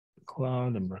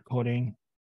SoundCloud. I'm recording.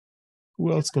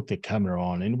 Who else got their camera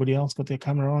on? Anybody else got their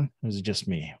camera on? Or is it just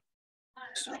me?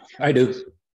 I do.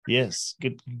 Yes,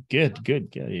 good.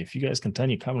 If you guys can turn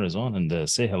your cameras on and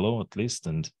say hello at least,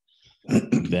 and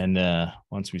then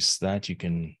once we start, you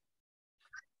can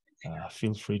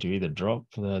feel free to either drop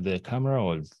the camera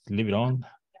or leave it on.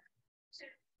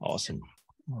 Awesome.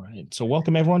 All right. So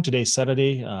welcome everyone. Today is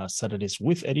Saturday. Saturdays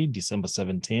with Eddie, December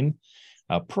 17.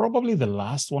 Probably the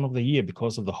last one of the year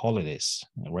because of the holidays,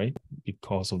 right?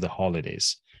 Because of the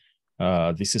holidays.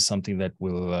 This is something that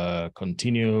will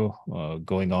continue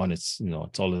going on. It's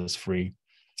always free.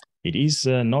 It is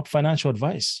not financial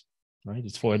advice, right?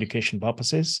 It's for education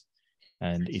purposes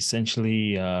and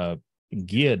essentially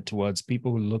geared towards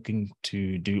people looking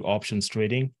to do options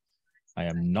trading. I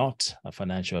am not a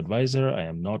financial advisor. I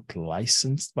am not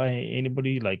licensed by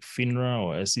anybody like FINRA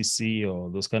or SEC or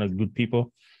those kind of good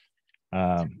people.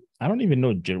 I don't even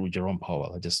know Jerome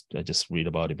Powell. I just read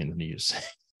about him in the news.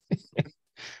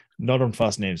 Not on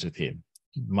fast names with him,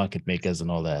 market makers and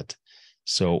all that.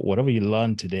 So whatever you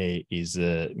learn today is,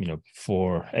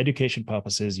 for education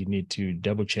purposes, you need to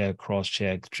double check, cross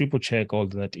check, triple check all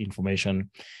that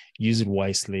information, use it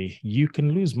wisely. You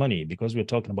can lose money because we're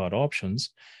talking about options.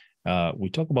 We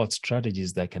talk about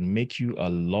strategies that can make you a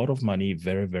lot of money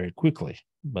very, very quickly.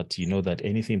 But you know that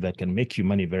anything that can make you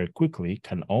money very quickly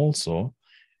can also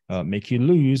make you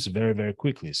lose very, very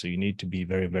quickly. So you need to be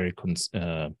very, very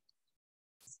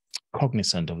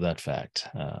cognizant of that fact.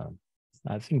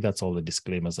 I think that's all the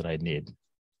disclaimers that I need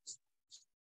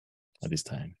at this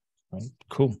time. Right?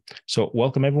 Cool. So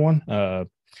welcome everyone.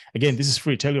 Again, this is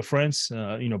free. Tell your friends.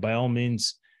 By all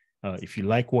means, if you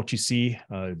like what you see,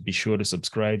 be sure to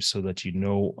subscribe so that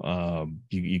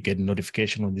you get a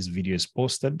notification when this video is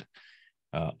posted.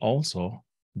 Also,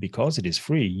 because it is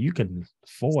free, you can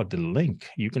forward the link.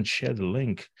 You can share the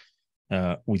link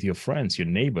with your friends, your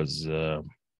neighbors,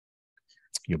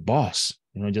 your boss.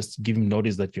 Just give him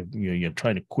notice that you're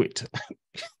trying to quit.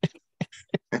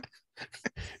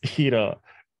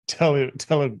 Tell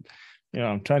him.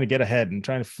 I'm trying to get ahead and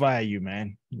trying to fire you,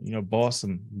 man. Boss,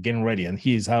 I'm getting ready. And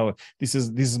this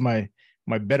is my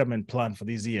betterment plan for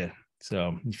this year.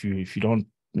 So if you don't,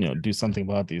 do something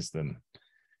about this, then.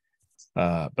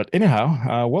 But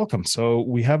anyhow, welcome. So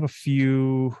we have a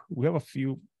few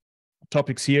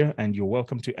topics here, and you're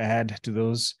welcome to add to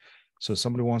those. So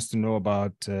somebody wants to know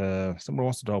about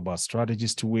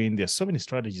strategies to win. There's so many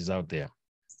strategies out there,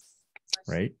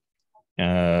 right?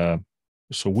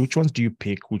 So which ones do you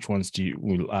pick? Which ones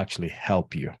will actually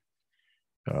help you?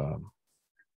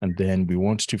 And then we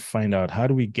want to find out, how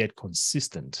do we get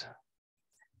consistent?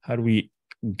 How do we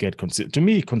get consistent? To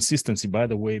me, consistency, by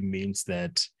the way, means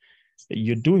that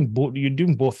you're doing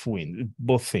both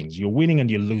things. You're winning and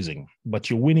you're losing, but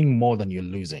you're winning more than you're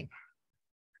losing.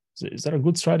 So is that a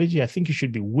good strategy? I think you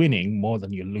should be winning more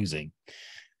than you're losing.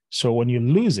 So when you're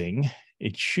losing,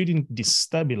 it shouldn't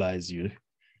destabilize you.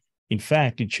 In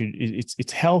fact,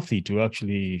 it's healthy to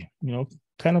actually,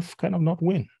 kind of not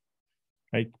win,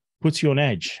 right? Puts you on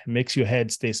edge, makes your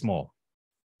head stay small.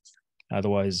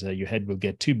 Otherwise, your head will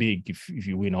get too big if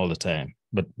you win all the time.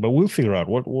 But we'll figure out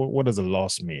what does a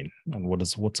loss mean, and what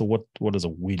does a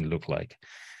win look like.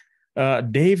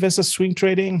 Day versus swing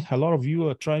trading. A lot of you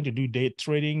are trying to do day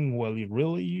trading. Well,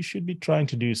 you should be trying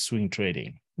to do swing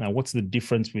trading. Now, what's the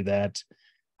difference with that?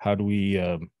 How do we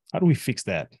fix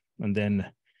that? And then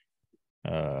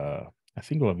I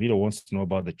think Lavita wants to know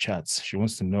about the charts. She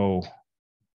wants to know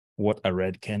what a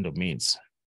red candle means.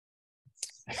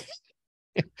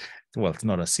 Well, it's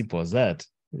not as simple as that.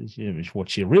 What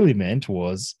she really meant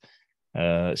was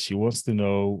she wants to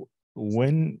know,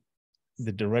 when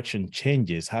the direction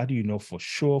changes, how do you know for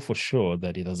sure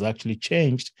that it has actually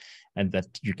changed and that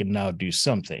you can now do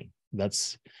something?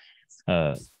 That's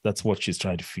what she's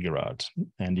trying to figure out.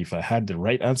 And if I had the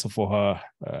right answer for her,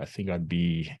 I think I'd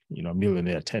be, a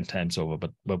millionaire 10 times over.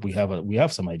 But we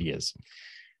have some ideas.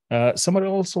 Somebody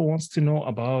also wants to know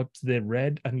about the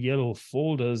red and yellow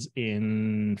folders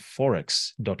in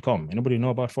forex.com. Anybody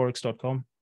know about forex.com?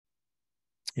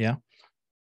 Yeah.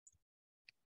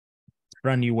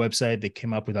 Brand new website. They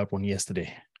came up with that one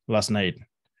last night.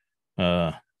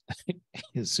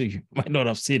 So you might not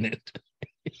have seen it.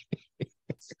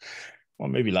 Or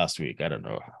maybe last week. I don't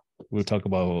know. We'll talk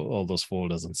about all those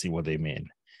folders and see what they mean.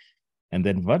 And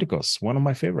then Verticals, one of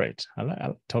my favorite.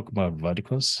 I'll talk about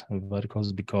Verticals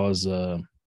because they're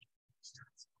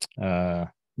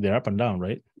up and down,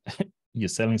 right? You're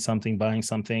selling something, buying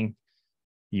something.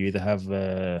 You either have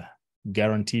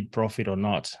guaranteed profit or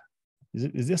not.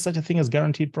 Is there such a thing as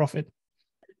guaranteed profit?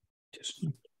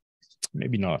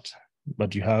 Maybe not.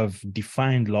 but you have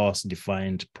defined loss,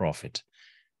 defined profit.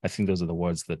 I think those are the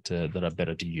words that that are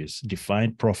better to use.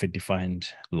 Defined profit, defined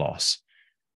loss.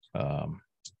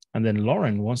 And then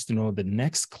Lauren wants to know the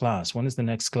next class. When is the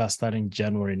next class starting?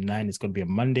 January 9. It's going to be a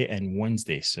Monday and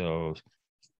Wednesday. So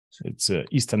it's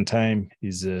Eastern time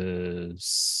is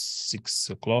 6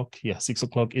 o'clock. Yeah, 6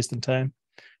 o'clock Eastern time.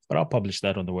 But I'll publish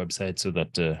that on the website so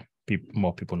that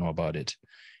more people know about it.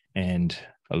 And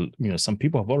some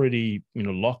people have already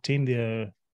locked in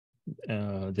their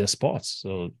spots.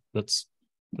 So that's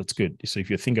good. So if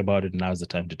you think about it, now's the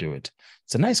time to do it.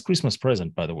 It's a nice Christmas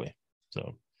present, by the way.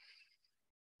 So.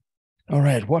 All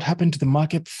right. What happened to the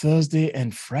market Thursday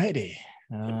and Friday?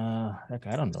 I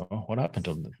don't know. What happened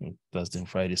on Thursday and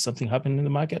Friday? Something happened in the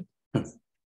market?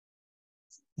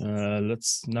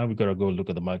 Now we got to go look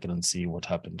at the market and see what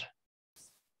happened.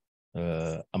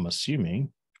 I'm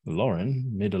assuming Lauren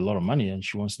made a lot of money and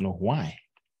she wants to know why.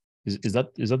 Is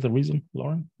that the reason,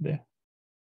 Lauren, there?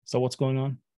 Is that what's going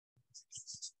on?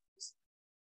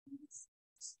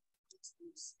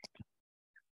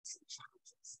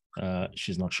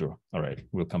 She's not sure. All right,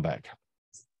 we'll come back.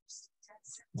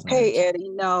 Hey, Eddie,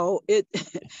 no, it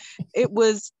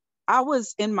was, I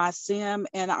was in my sim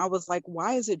and I was like,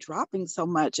 why is it dropping so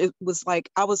much? It was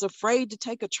like, I was afraid to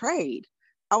take a trade.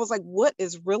 I was like, what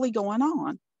is really going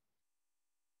on?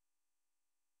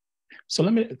 So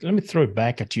let me throw it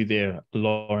back at you there,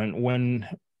 Lauren. When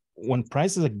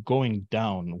prices are going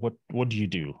down, what do you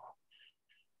do?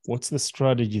 What's the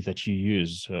strategy that you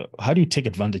use? How do you take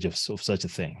advantage of such a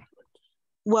thing?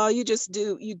 Well, you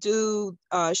do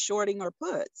shorting or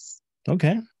puts.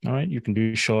 Okay. All right. You can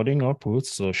do shorting or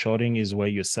puts. So shorting is where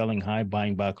you're selling high,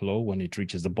 buying back low when it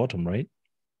reaches the bottom, right?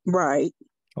 Right.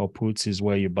 Or puts is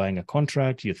where you're buying a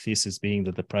contract, your thesis being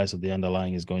that the price of the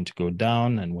underlying is going to go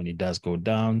down. And when it does go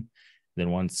down,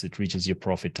 then once it reaches your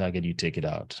profit target, you take it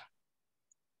out.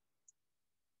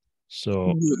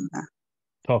 So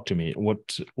talk to me.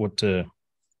 Which part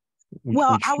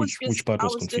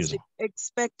was confusing? Just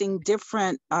expecting a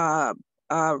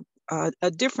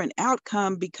different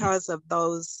outcome because of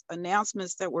those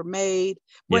announcements that were made.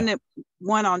 Wasn't it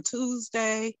one on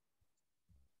Tuesday?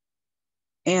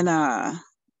 And the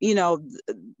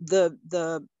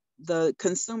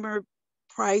consumer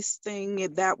price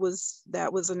thing that was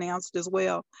announced as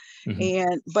well.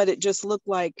 Mm-hmm. But it just looked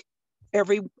like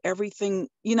everything,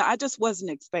 I just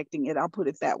wasn't expecting it. I'll put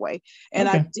it that way. And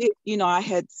okay. I did, I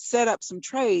had set up some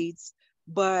trades,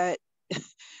 but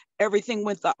everything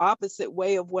went the opposite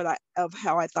way of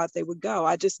how I thought they would go.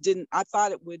 I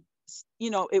thought it would,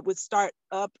 it would start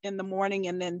up in the morning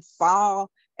and then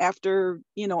fall after,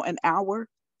 an hour.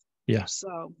 Yeah.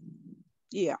 So,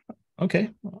 yeah.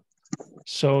 Okay.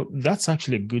 So that's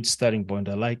actually a good starting point.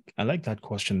 I like that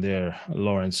question there,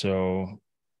 Lauren. So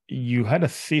you had a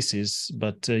thesis,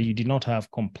 but you did not have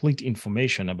complete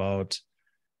information about,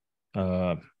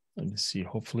 let me see,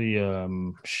 hopefully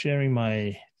sharing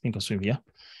my thinkorswim here.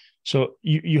 So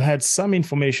you had some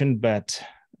information, but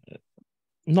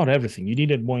not everything. You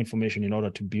needed more information in order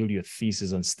to build your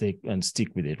thesis and stick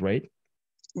with it, right?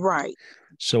 Right.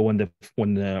 So when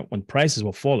prices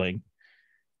were falling,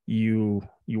 you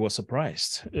were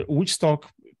surprised. Which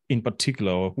stock in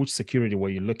particular, or which security were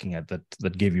you looking at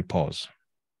that gave you pause?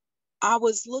 I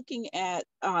was looking at,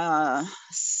 let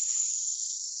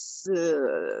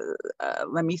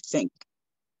me think.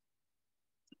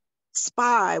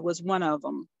 SPY was one of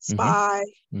them. SPY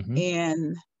mm-hmm.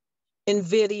 and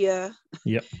NVIDIA.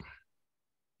 Yep.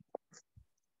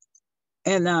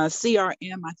 And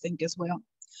CRM, I think, as well.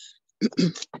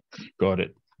 Got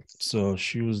it. So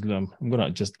I'm going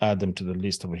to just add them to the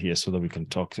list over here so that we can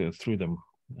talk through them.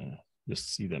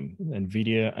 Just see them.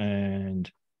 NVIDIA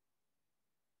and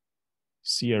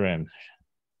CRM.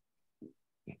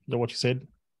 Is that what you said?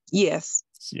 Yes.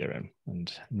 CRM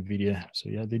and NVIDIA. So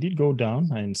yeah, they did go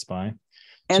down in SPY.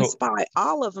 And SPY,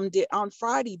 all of them did. On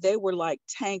Friday, they were like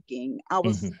tanking. I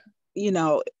was,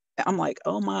 mm-hmm. I'm like,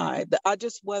 oh my, I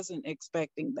just wasn't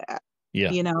expecting that.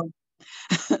 Yeah.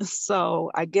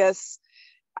 So I guess,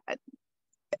 I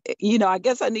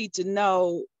guess I need to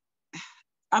know.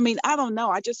 I mean, I don't know.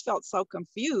 I just felt so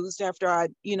confused after I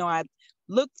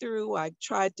looked through. I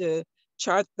tried to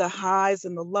chart the highs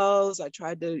and the lows. I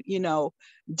tried to,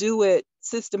 do it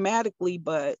systematically,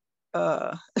 but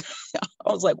I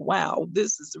was like, wow,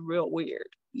 this is real weird,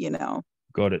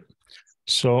 Got it.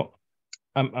 So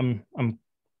I'm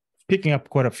picking up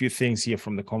quite a few things here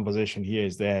from the conversation here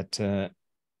is that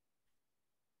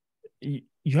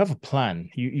you have a plan.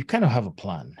 You kind of have a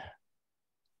plan,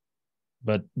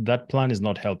 but that plan is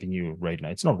not helping you right now.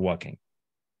 It's not working.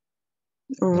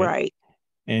 Right.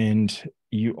 And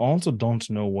you also don't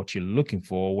know what you're looking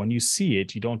for. When you see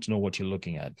it, you don't know what you're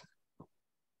looking at.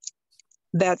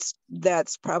 That's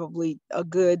probably a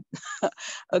good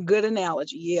a good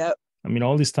analogy. Yeah. I mean,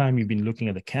 all this time you've been looking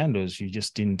at the candles, you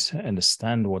just didn't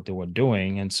understand what they were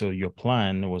doing, and so your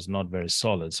plan was not very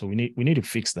solid. So we need to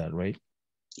fix that, right?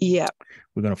 Yeah.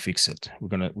 We're gonna fix it. We're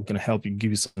gonna help you,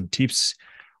 give you some tips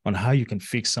on how you can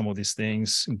fix some of these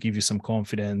things, give you some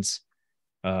confidence,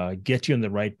 get you on the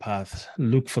right path,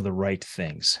 look for the right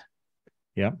things.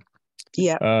 Yeah.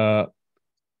 Yeah.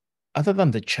 Other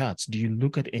than the charts, do you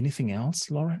look at anything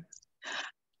else, Lauren?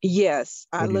 Yes,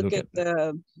 I What do you look look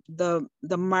at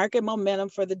the market momentum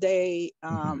for the day.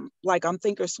 Like on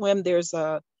Thinkorswim, there's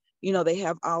they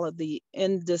have all of the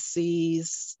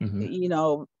indices.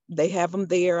 They have them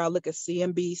there. I look at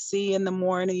CNBC in the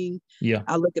morning. Yeah.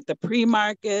 I look at the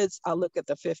pre-markets. I look at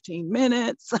the 15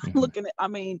 minutes. I'm looking at.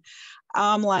 I'm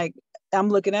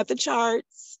looking at the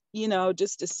charts.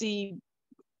 Just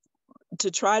to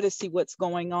try to see what's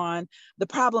going on. The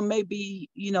problem may be,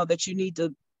 that you need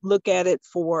to look at it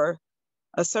for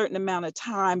a certain amount of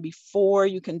time before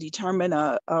you can determine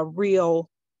a real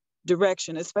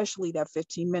direction, especially that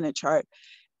 15-minute chart.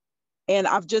 And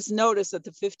I've just noticed that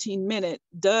the 15-minute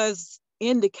does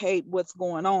indicate what's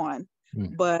going on,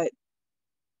 but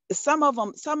some of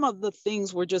the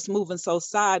things were just moving so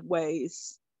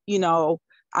sideways,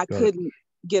 I couldn't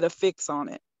get a fix on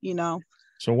it,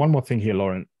 So one more thing here,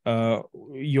 Lauren,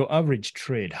 your average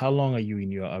trade, how long are you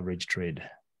in your average trade?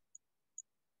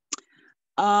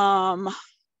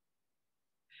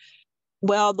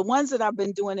 Well, the ones that I've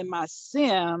been doing in my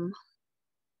sim,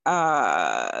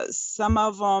 some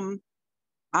of them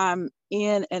I'm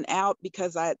in and out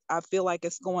because I feel like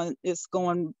it's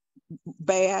going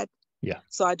bad. Yeah.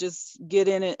 So I just get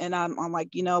in it and I'm like,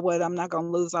 you know what, I'm not going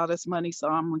to lose all this money, so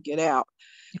I'm going to get out.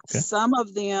 Okay. Some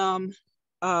of them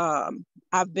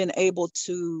I've been able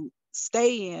to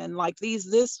stay in, like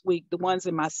this week, the ones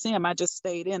in my sim, I just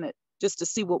stayed in it just to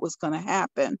see what was going to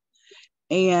happen.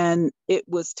 And it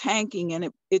was tanking,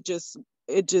 and it just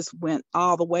went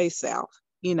all the way south,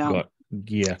 Got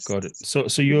it.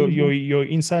 So you're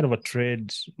inside of a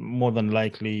trade, more than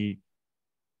likely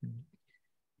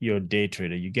you're a day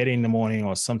trader. You get in the morning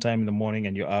or sometime in the morning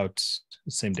and you're out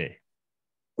the same day.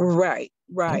 Right.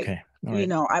 Okay. All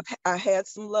right. I had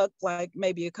some luck, like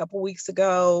maybe a couple weeks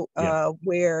ago,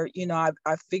 where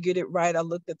I figured it right. I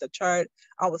looked at the chart.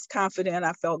 I was confident.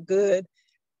 I felt good.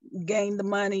 Gained the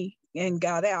money and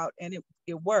got out, and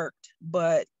it worked.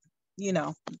 But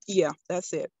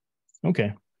that's it.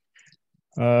 Okay.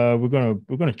 We're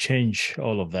gonna change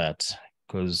all of that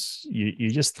because you're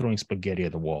just throwing spaghetti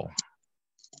at the wall.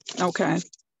 Okay.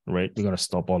 Right. We're gonna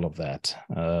stop all of that.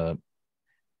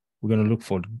 We're gonna look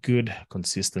for good,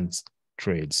 consistent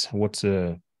trades. We're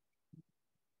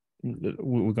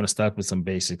gonna start with some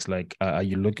basics. Like, are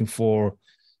you looking for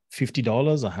 $50,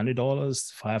 $100,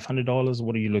 $500?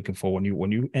 What are you looking for when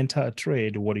you enter a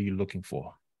trade? What are you looking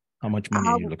for? How much money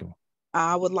are you looking for?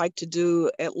 I would like to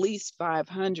do at least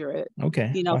 500.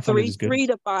 Okay. 3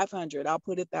 to 500. I'll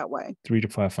put it that way. 3 to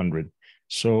 500.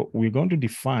 So we're going to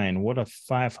define what a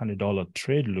 $500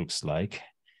 trade looks like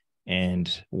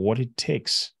and what it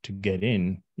takes to get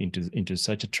into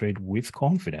such a trade with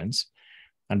confidence.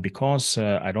 And because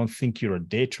I don't think you're a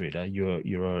day trader,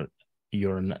 you're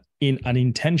an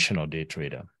intentional day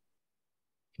trader,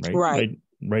 right?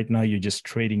 Right now, you're just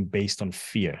trading based on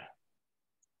fear.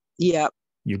 Yeah.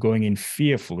 You're going in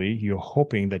fearfully. You're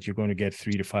hoping that you're going to get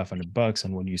 $300 to $500,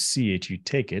 and when you see it, you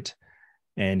take it.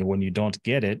 And when you don't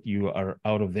get it, you are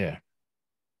out of there.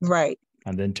 Right.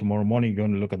 And then tomorrow morning, you're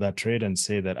going to look at that trade and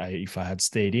say that if I had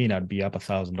stayed in, I'd be up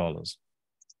 $1,000.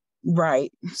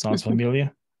 Right. Sounds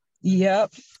familiar?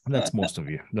 Yep. That's most of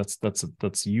you.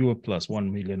 That's you plus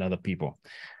 1 million other people.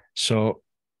 So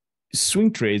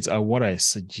swing trades are what I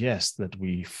suggest that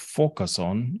we focus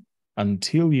on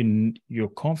until you're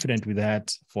confident with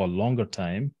that for a longer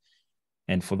time.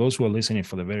 And for those who are listening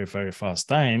for the very, very first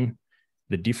time,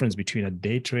 the difference between a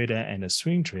day trader and a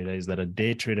swing trader is that a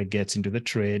day trader gets into the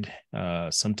trade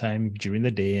sometime during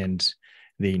the day, and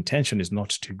the intention is not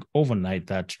to overnight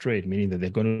that trade, meaning that they're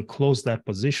going to close that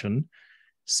position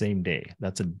same day.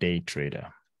 That's a day trader,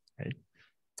 right?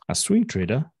 A swing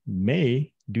trader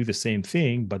may do the same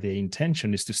thing, but their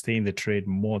intention is to stay in the trade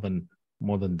more than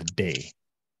the day.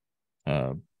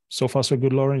 So far, so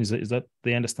good, Lauren. Is that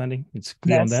the understanding? It's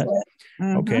clear on that?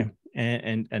 Mm-hmm. Okay.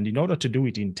 And in order to do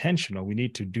it intentional, we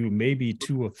need to do maybe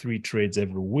 2 or 3 trades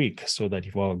every week, so that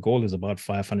if our goal is about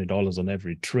 $500 on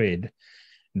every trade,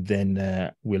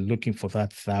 then we're looking for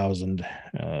that 1,000,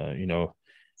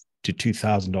 to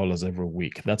 $2,000 every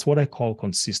week. That's what I call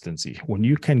consistency. When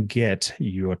you can get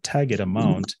your target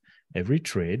amount every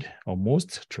trade, or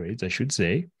most trades, I should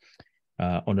say,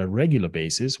 on a regular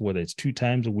basis, whether it's 2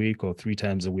 times a week or 3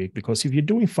 times a week. Because if you're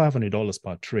doing $500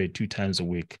 per trade 2 times a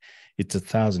week, it's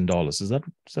 $1,000. Is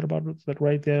that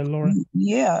right there, Laura?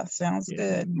 Yeah, sounds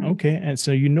good. Okay, and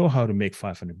so you know how to make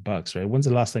 $500, right? When's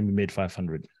the last time you made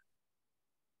 500?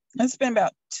 It's been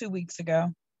about 2 weeks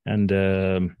ago. And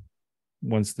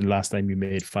when's the last time you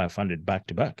made 500 back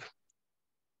to back?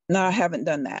 No, I haven't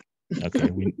done that.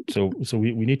 Okay, so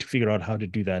we need to figure out how to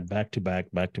do that back to back,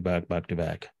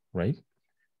 right?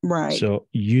 Right. So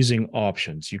using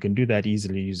options, you can do that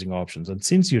easily using options. And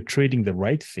since you're trading the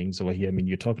right things over here, I mean,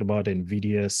 you're talking about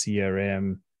NVIDIA,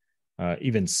 CRM,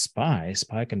 even SPY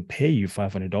can pay you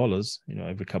 $500,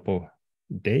 every couple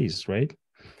days, right?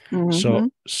 Mm-hmm.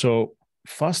 So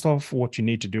first off, what you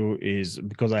need to do is,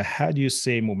 because I had you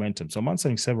say momentum, so I'm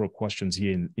answering several questions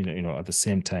here, at the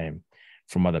same time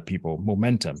from other people.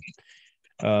 Momentum.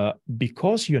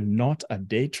 Because you're not a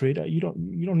day trader, you don't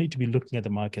need to be looking at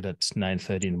the market at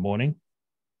 9:30 in the morning.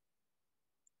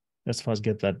 Let's first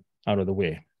get that out of the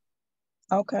way.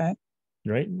 Okay.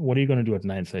 Right? What are you going to do at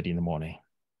 9:30 in the morning?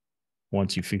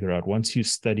 Once you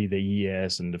study the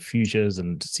ES and the futures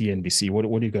and CNBC, what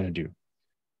are you going to do?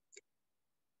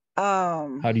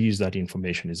 How do you use that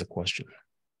information is a question.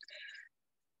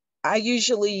 I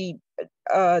usually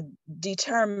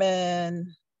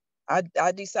determine.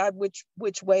 I decide which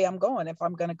way I'm going. If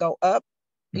I'm going to go up,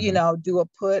 do a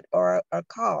put or a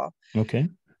call. Okay.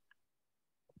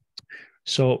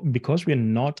 So because we're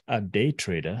not a day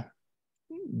trader,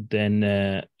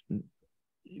 then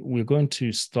we're going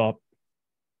to stop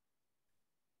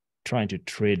trying to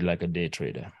trade like a day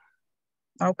trader.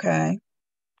 Okay.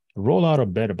 Roll out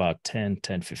of bed about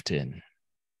 10:15.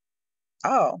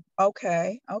 Oh,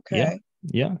 okay.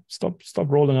 Yeah. Stop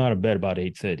rolling out of bed about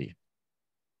 8:30.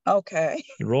 Okay.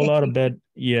 Roll out of bed.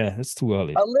 Yeah, it's too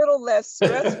early. A little less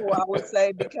stressful, I would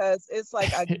say, because it's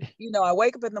like I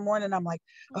wake up in the morning, I'm like,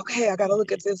 okay, I gotta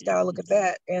look at this, gotta look at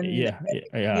that. And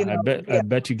I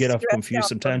bet you get off confused.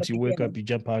 Sometimes you wake up, you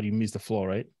jump out, you miss the floor,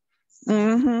 right?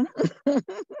 Mm-hmm.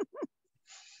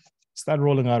 Start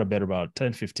rolling out of bed about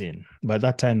 10:15. By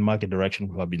that time, market direction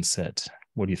will have been set.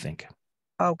 What do you think?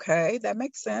 Okay, that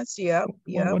makes sense. Yeah.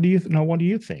 What do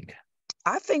you think?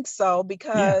 I think so,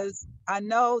 because I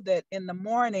know that in the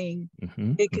morning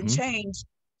it can change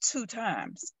 2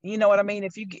 times. You know what I mean?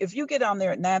 If you get on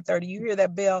there at 9:30, you hear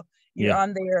that bell, you're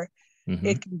on there.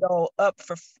 It can go up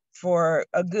for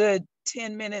a good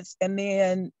 10 minutes, and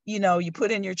then you put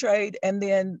in your trade, and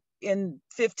then in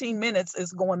 15 minutes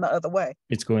it's going the other way.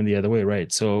 It's going the other way,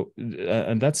 right? So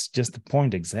and that's just the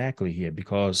point exactly here,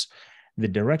 because the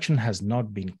direction has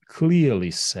not been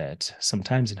clearly set.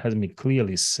 Sometimes it hasn't been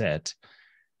clearly set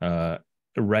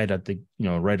right at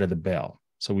the bell.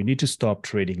 So we need to stop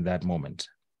trading that moment.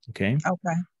 Okay.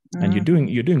 And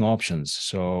you're doing options,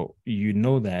 so you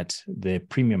know that the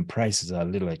premium prices are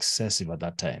a little excessive at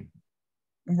that time.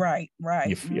 Right. Are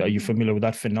you familiar with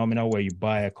that phenomena where you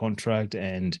buy a contract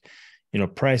and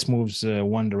price moves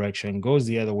one direction, goes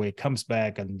the other way, comes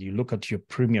back, and you look at your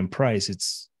premium price,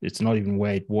 it's not even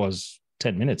where it was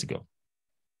 10 minutes ago.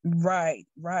 Right.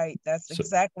 That's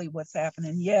exactly what's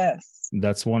happening. Yes.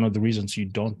 That's one of the reasons you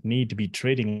don't need to be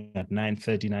trading at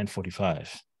 9:30,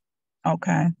 9:45.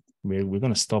 Okay. We're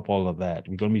going to stop all of that.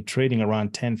 We're going to be trading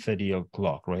around 10:30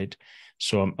 o'clock, right?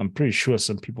 So I'm pretty sure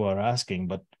some people are asking,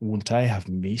 but wouldn't I have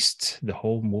missed the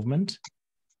whole movement?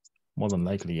 More than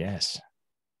likely, yes.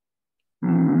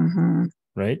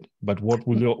 Right? But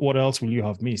what else will you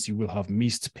have missed? You will have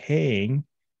missed paying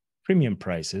premium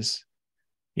prices.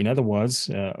 In other words,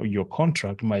 your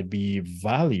contract might be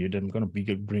valued. I'm going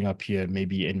to bring up here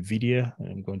maybe NVIDIA.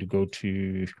 I'm going to go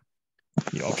to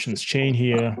the options chain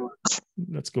here.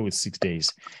 Let's go with 6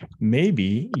 days.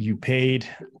 Maybe you paid,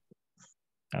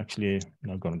 actually, I'm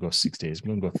not going to go 6 days. I'm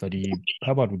going to go 30.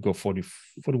 How about we go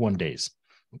 41 days?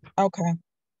 Okay.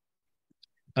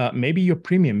 Maybe your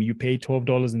premium, you pay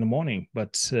 $12 in the morning,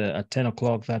 but at 10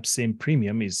 o'clock, that same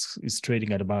premium is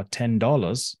trading at about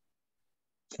 $10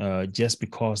 just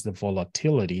because the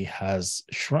volatility has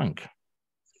shrunk.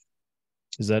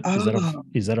 Is that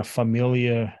a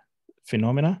familiar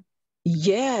phenomena?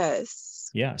 Yes.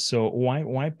 Yeah. So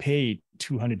why pay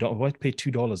 $200? Why pay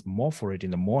 $2 more for it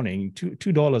in the morning?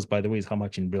 $2, by the way, is how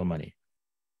much in real money?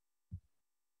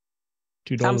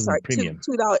 $2 in premium.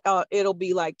 $2. It'll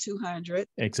be like 200.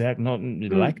 Exactly. Not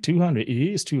like 200.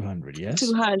 It is 200. Yes.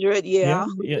 200. Yeah.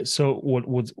 So what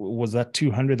was that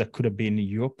 200 that could have been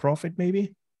your profit?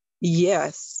 Maybe.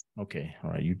 Yes. Okay,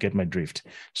 all right, you get my drift.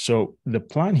 So the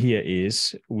plan here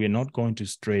is we're not going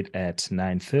to trade at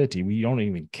 9:30. We don't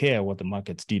even care what the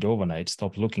markets did overnight.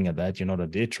 Stop looking at that. You're not a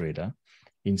day trader.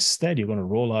 Instead, you're going to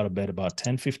roll out of bed about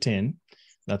 10:15.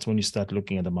 That's when you start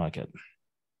looking at the market.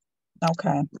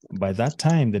 Okay. By that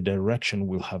time, the direction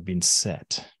will have been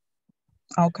set.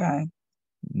 Okay.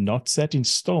 Not set in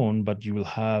stone, but you will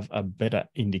have a better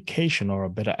indication or a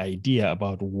better idea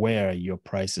about where your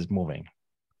price is moving.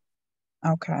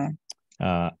 Okay.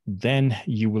 Then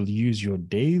you will use your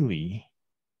daily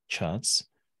charts.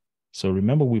 So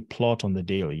remember, we plot on the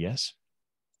daily, yes?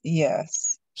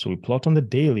 Yes. So we plot on the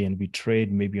daily and we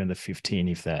trade maybe on the 15,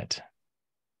 if that.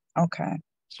 Okay.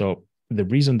 So the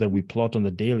reason that we plot on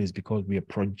the daily is because we are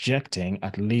projecting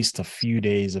at least a few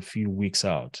days, a few weeks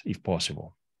out, if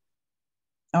possible.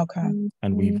 Okay.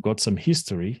 And we've got some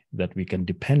history that we can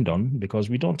depend on, because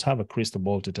we don't have a crystal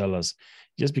ball to tell us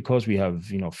just because we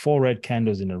have, 4 red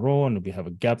candles in a row and we have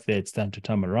a gap there, it's time to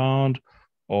turn around,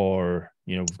 or,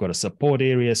 we've got a support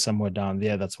area somewhere down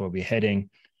there, that's where we're heading.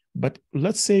 But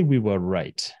let's say we were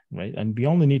right? And we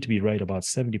only need to be right about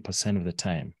 70% of the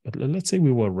time. But let's say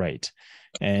we were right.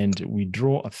 And we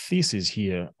draw a thesis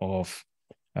here of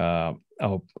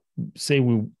say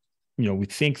we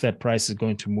think that price is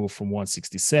going to move from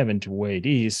 167 to where it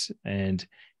is, and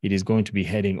it is going to be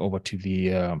heading over to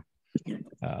the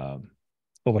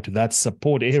over to that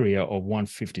support area of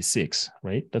 156,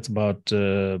 right? That's about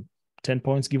 10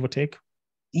 points, give or take.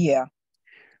 Yeah.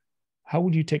 How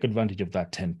would you take advantage of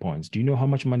that 10 points? Do you know how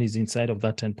much money is inside of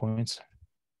that 10 points?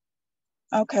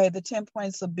 Okay, the 10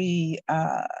 points will be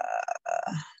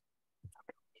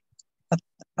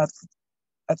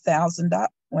 $1,000.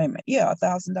 Wait a minute. Yeah,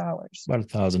 $1,000. About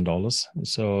 $1,000.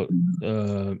 So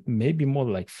maybe more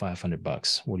like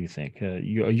 $500. What do you think? Are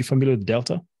you familiar with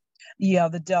Delta? Yeah,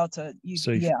 the Delta.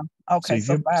 Okay,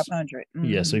 so 500.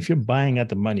 Yeah, so if you're buying at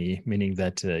the money, meaning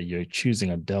that you're choosing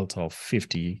a delta of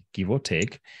 50, give or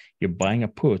take, you're buying a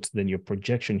put, then your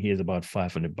projection here is about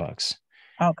 $500.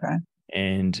 Okay.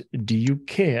 And do you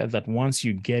care that once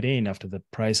you get in after the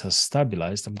price has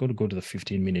stabilized, I'm going to go to the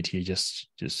 15-minute here just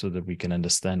so that we can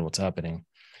understand what's happening.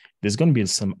 There's going to be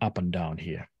some up and down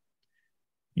here.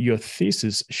 Your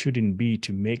thesis shouldn't be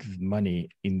to make money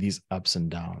in these ups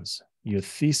and downs. Your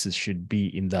thesis should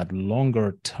be in that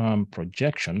longer term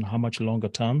projection. How much longer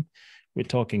term? We're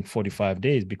talking 45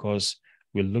 days, because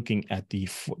we're looking at the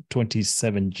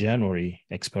 27 January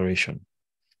expiration.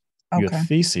 Okay. Your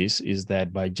thesis is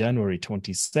that by January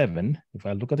 27, if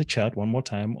I look at the chart one more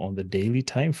time on the daily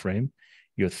time frame,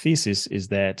 your thesis is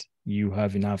that you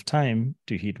have enough time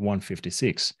to hit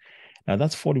 156. Now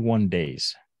that's 41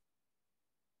 days.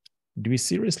 Do we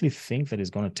seriously think that it's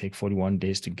going to take 41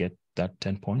 days to get that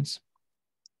 10 points?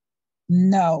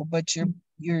 No, but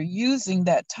you're using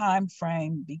that time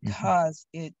frame because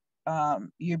it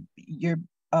you're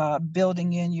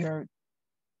building in your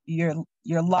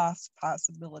loss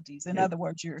possibilities. In other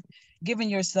words, you're giving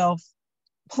yourself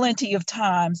plenty of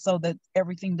time so that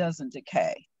everything doesn't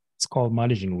decay. It's called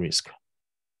managing risk.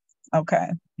 Okay.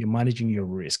 You're managing your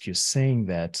risk. You're saying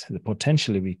that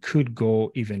potentially we could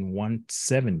go even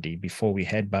 170 before we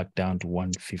head back down to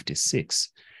 156.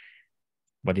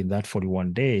 But in that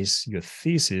 41 days, your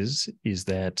thesis is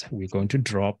that we're going to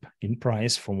drop in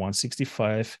price from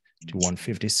 165 to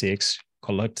 156,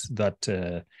 collect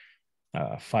that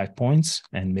 5 points,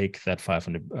 and make that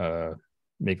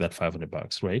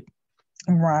 $500 right?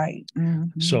 Right.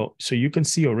 Mm-hmm. So you can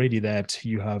see already that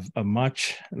you have a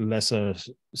much lesser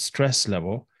stress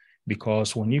level,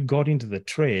 because when you got into the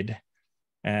trade,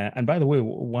 and by the way,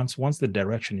 once the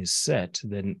direction is set,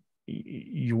 then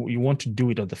you want to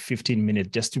do it on the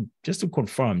 15-minute just to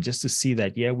confirm, just to see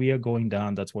that, yeah, we are going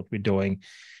down. That's what we're doing.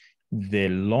 The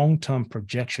long-term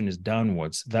projection is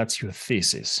downwards. That's your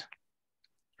thesis,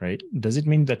 right? Does it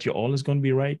mean that you're always going to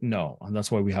be right? No. And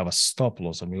that's why we have a stop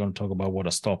loss. And we're going to talk about what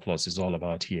a stop loss is all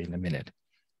about here in a minute.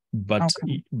 But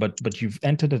you've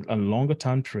entered a longer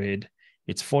term trade.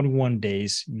 It's 41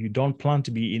 days. You don't plan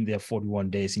to be in there 41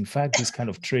 days. In fact, this kind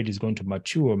of trade is going to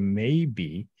mature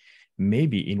maybe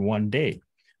in 1 day.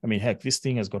 I mean, heck, this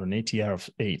thing has got an ATR of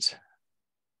 8. Is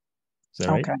that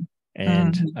right? Okay.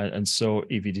 And so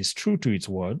if it is true to its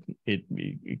word, it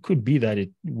could be that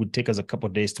it would take us a couple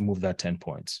of days to move that 10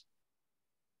 points.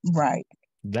 Right.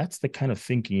 That's the kind of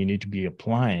thinking you need to be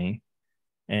applying.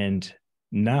 And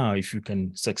now, if you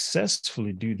can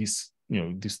successfully do this,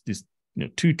 this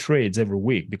 2 trades every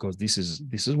week, because this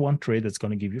is one trade that's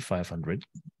going to give you 500,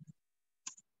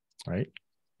 right?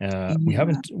 We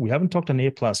haven't talked an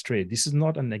A+ trade. This is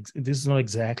not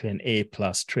exactly an A+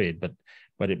 trade, but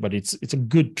but it's a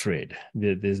good trade.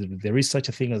 There is such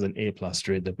a thing as an A+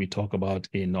 trade that we talk about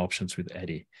in options with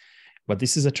Eddie. But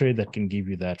this is a trade that can give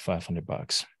you that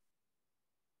 $500.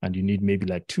 And you need maybe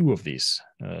like 2 of these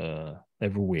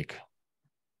every week.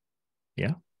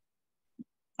 Yeah.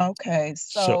 Okay.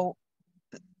 So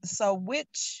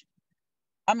which,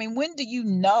 I mean, when do you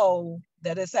know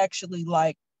that it's actually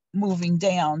like moving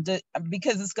down?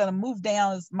 Because it's going to move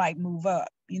down, it might move up.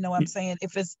 You know what I'm saying?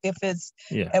 If it's at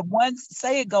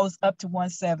say it goes up to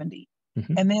 170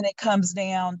 and then it comes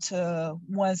down to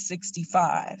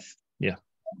 165. Yeah.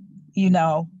 You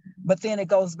know, but then it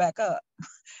goes back up.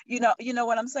 You know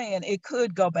what I'm saying? It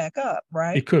could go back up,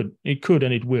 right? It could,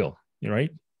 and it will, right?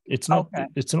 It's not,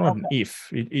 it's not an if,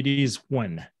 it is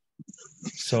when.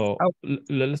 So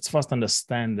let's first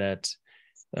understand that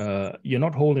you're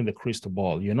not holding the crystal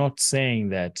ball. You're not saying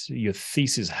that your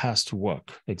thesis has to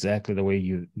work exactly the way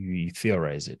you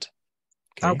theorize it.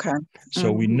 Okay.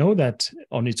 So we know that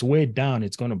on its way down,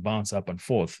 it's going to bounce up and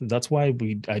forth. That's why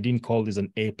I didn't call this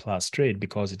an A+ trade,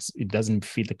 because it doesn't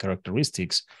fit the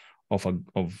characteristics of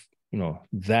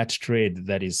that trade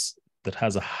that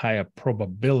has a higher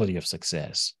probability of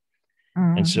success.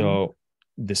 And so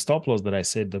the stop loss that I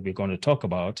said that we're going to talk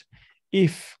about,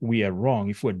 if we are wrong,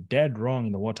 if we're dead wrong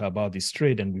in the water about this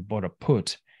trade and we bought a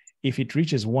put, if it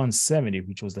reaches 170,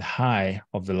 which was the high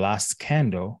of the last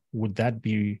candle, would that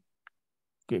be,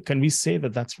 can we say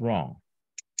that that's wrong?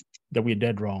 That we're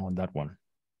dead wrong on that one?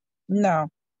 No.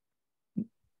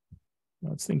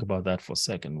 Let's think about that for a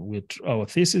second. Our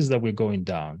thesis that we're going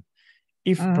down.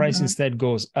 If price instead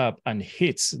goes up and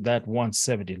hits that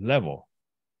 170 level,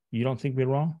 you don't think we're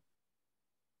wrong?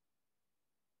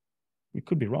 We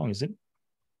could be wrong, is it?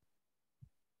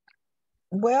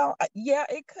 Well, yeah,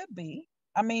 it could be.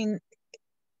 I mean,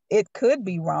 it could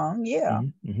be wrong. Yeah.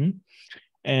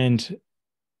 And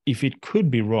if it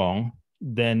could be wrong,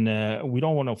 then we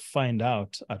don't want to find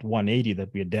out at 180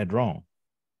 that we're dead wrong.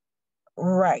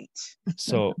 Right.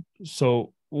 So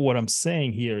what I'm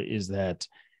saying here is that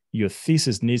your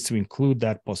thesis needs to include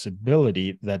that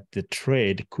possibility that the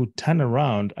trade could turn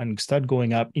around and start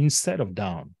going up instead of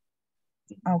down.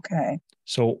 Okay.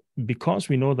 So because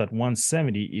we know that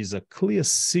 170 is a clear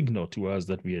signal to us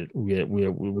that we're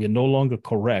no longer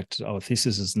correct, our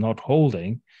thesis is not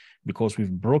holding because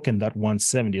we've broken that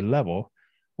 170 level.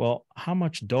 Well, how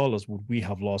much dollars would we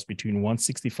have lost between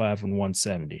 165 and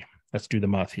 170? Let's do the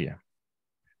math here.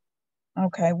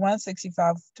 Okay,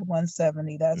 165 to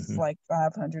 170, that's like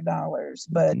 $500.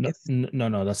 But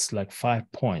no, that's like 5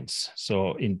 points.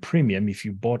 So in premium, if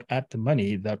you bought at the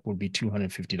money, that would be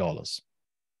 $250.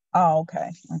 Oh, okay.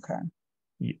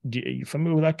 You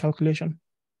familiar with that calculation?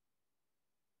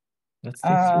 Let's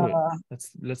think through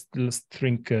it. Let's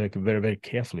think very, very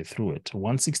carefully through it.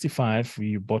 165,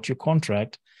 you bought your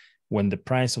contract when the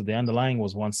price of the underlying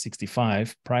was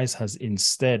 165. Price has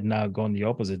instead now gone the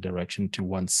opposite direction to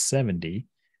 170.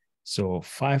 So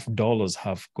 $5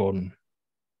 have gone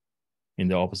in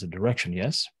the opposite direction,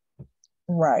 yes?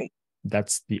 Right.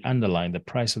 That's the underlying, the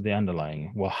price of the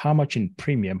underlying. Well, how much in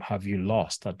premium have you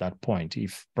lost at that point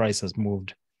if price has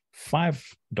moved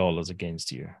 $5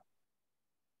 against you?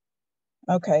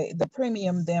 Okay, the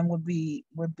premium then would be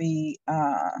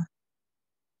I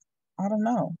don't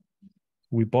know.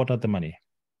 We bought at the money.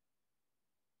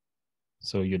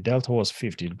 So your delta was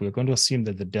 50. We're going to assume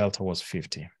that the delta was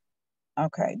 50.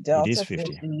 Okay, delta it is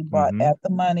 50, but at the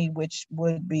money, which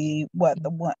would be what, the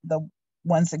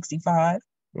 165?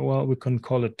 Well, we can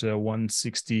call it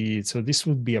 160. So this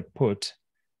would be a put.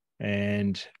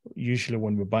 And usually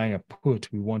when we're buying a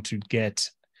put, we want to get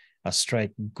a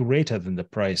strike greater than the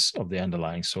price of the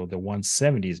underlying. So the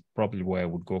 170 is probably where I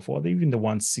would go for, even the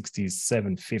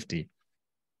 167.50.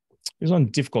 It's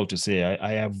not difficult to say.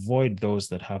 I avoid those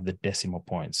that have the decimal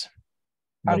points.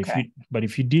 But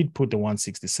if you did put the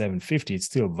 167.50, it's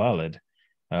still valid.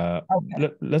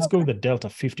 Let's go with the delta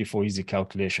 50 for easy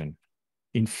calculation.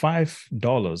 In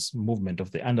 $5 movement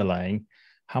of the underlying,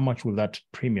 how much will that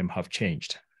premium have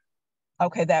changed?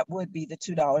 Okay, that would be the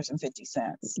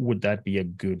 $2.50. Would that be a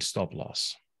good stop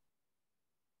loss?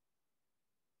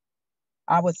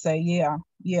 I would say, yeah.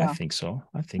 I think so.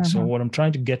 So. What I'm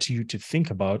trying to get you to think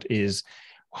about is,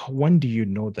 when do you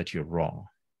know that you're wrong?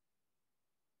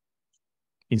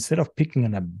 Instead of picking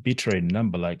an arbitrary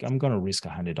number, like I'm going to risk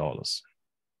 $100,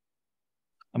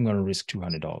 I'm going to risk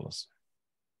 $200,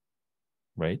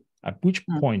 right? At which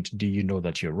point do you know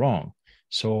that you're wrong?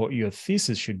 So your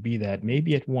thesis should be that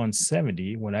maybe at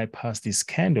 170, when I pass this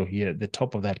candle here, the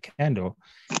top of that candle,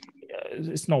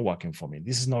 it's not working for me.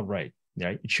 This is not right.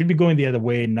 Right? It should be going the other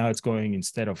way. Now it's going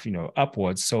instead of,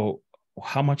 upwards. So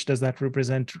how much does that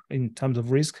represent in terms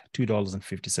of risk?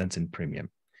 $2.50 in premium.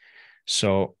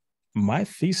 So my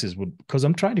thesis would, because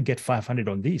I'm trying to get 500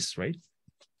 on this, right?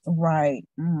 Right.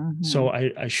 So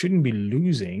I shouldn't be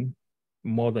losing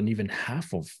more than even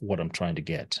half of what I'm trying to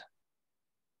get.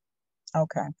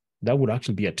 Okay. That would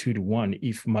actually be a 2-to-1.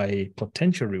 If my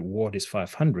potential reward is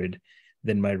 500,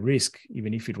 then my risk,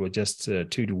 even if it were just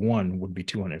 2-to-1, would be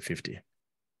 250.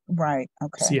 Right.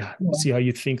 Okay. See how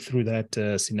you think through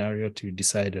that scenario to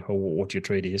decide what your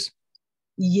trade is.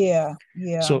 Yeah.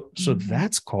 So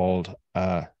that's called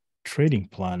a trading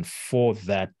plan for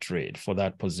that trade, for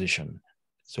that position.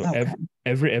 So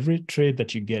every trade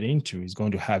that you get into is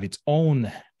going to have its own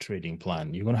trading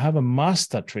plan. You're going to have a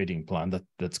master trading plan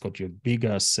that's got your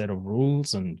bigger set of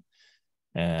rules and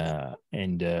all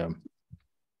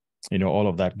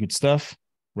of that good stuff,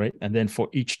 right? And then for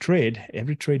each trade,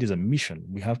 every trade is a mission.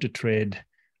 We have to trade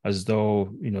as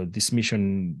though this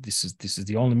mission, this is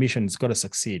the only mission. It's got to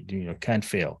succeed. Can't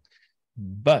fail.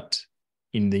 But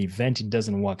in the event it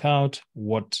doesn't work out,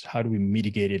 how do we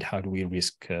mitigate it? How do we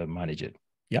risk manage it?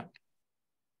 Yeah.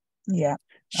 Yeah.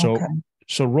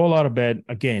 So roll out of bed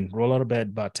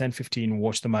about 10-15,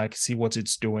 watch the market, see what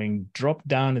it's doing, drop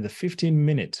down in the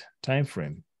 15-minute time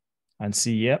frame and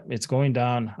see, yep, it's going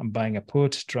down. I'm buying a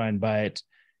put, try and buy it,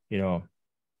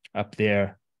 up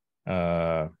there.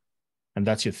 And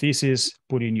that's your thesis.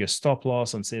 Put in your stop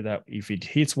loss and say that if it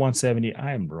hits 170,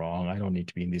 I'm wrong. I don't need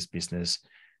to be in this business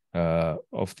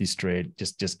of this trade.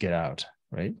 Just get out,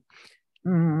 right?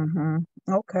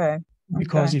 Okay.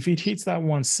 Because if it hits that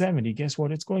 170, guess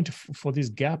what? It's going to for this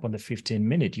gap on the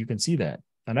 15-minute. You can see that.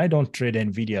 And I don't trade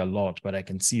NVIDIA a lot, but I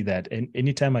can see that. And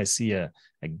anytime I see a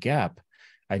gap,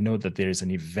 I know that there is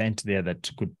an event there that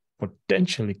could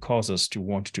potentially cause us to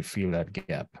want to fill that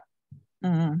gap.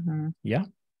 Yeah.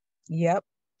 Yep.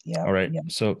 All right.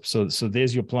 Yep. So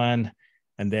there's your plan.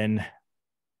 And then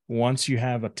once you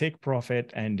have a take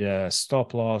profit and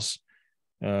stop loss,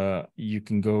 you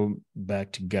can go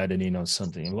back to gardening or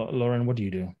something. Lauren, what do?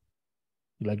 You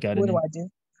like gardening? What do I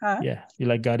do? Huh? Yeah. You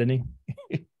like gardening?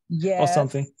 Yes. Or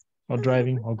something, or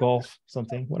driving or golf,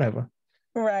 something, whatever.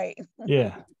 Right.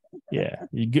 Yeah.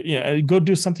 You go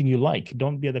do something you like.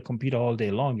 Don't be at the computer all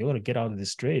day long. You're going to get out of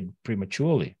this trade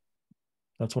prematurely.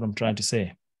 That's what I'm trying to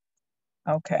say.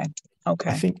 Okay.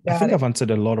 I think I've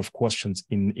answered a lot of questions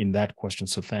in that question.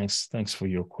 So thanks for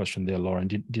your question there, Lauren.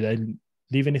 Did I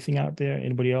leave anything out there?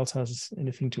 Anybody else has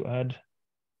anything to add?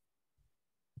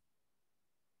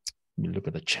 Let me look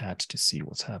at the chat to see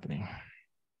what's happening.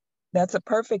 That's a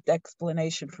perfect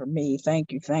explanation for me.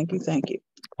 Thank you.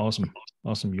 Awesome.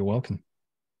 You're welcome.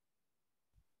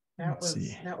 That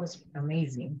was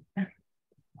amazing.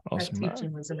 Awesome. That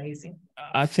teaching was amazing.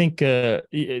 I think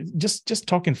just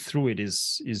talking through it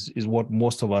is what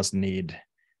most of us need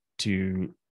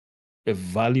to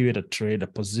evaluate a trade, a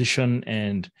position,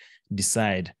 and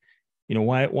decide,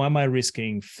 why am I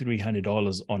risking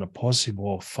 $300 on a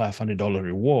possible $500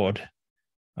 reward?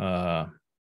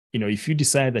 If you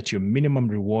decide that your minimum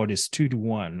reward is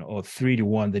 2-to-1 or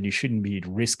 3-to-1, then you shouldn't be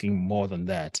risking more than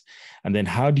that. And then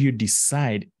how do you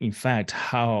decide, in fact,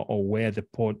 how or where the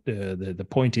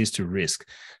point is to risk?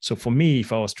 So for me,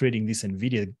 if I was trading this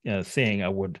NVIDIA thing, I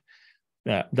would,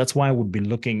 that's why I would be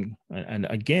looking. And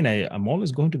again, I'm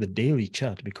always going to the daily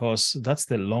chart because that's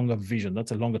the longer vision.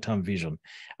 That's a longer term vision.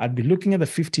 I'd be looking at the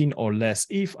 15 or less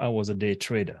if I was a day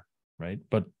trader, right?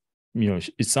 But,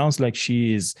 it sounds like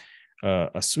she is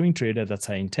a swing trader. That's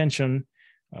her intention,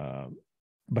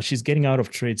 but she's getting out of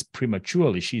trades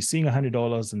prematurely. She's seeing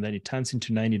 $100 and then it turns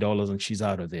into $90 and she's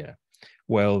out of there.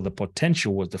 Well, the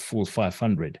potential was the full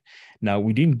 500. Now,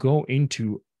 we didn't go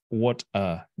into what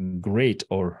a great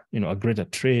or a greater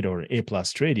trade or A+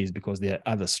 trade is, because there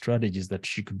are other strategies that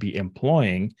she could be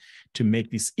employing to make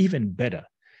this even better.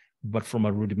 But from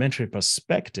a rudimentary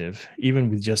perspective, even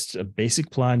with just a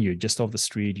basic plan, you're just off the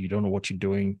street, you don't know what you're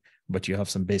doing, but you have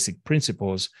some basic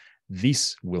principles,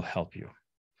 this will help you,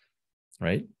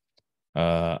 right?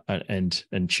 And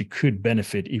she could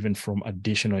benefit even from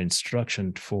additional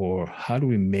instruction for how do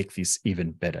we make this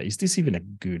even better? Is this even a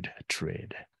good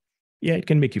trade? Yeah, it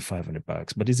can make you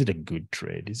 $500, but is it a good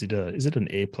trade? Is it an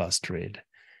A+ trade?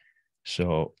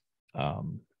 So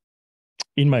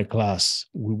in my class,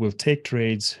 we will take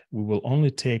trades. We will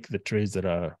only take the trades that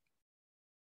are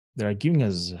giving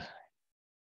us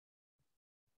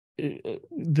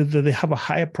they have a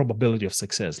higher probability of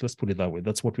success. Let's put it that way.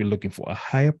 That's what we're looking for, a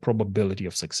higher probability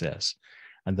of success.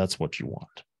 And that's what you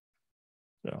want.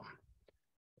 So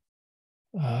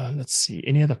let's see.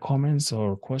 Any other comments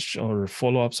or questions or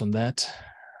follow-ups on that?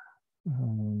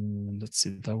 Let's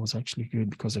see. That was actually good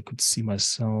because I could see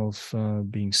myself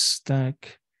being stuck.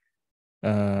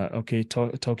 Okay,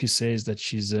 Toki says that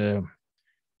she's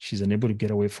unable to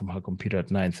get away from her computer at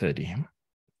 9:30.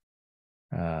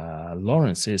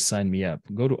 Lauren says, sign me up.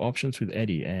 Go to options with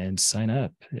Eddie and sign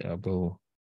up. I will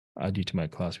add you to my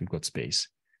class. We've got space.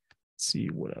 Let's see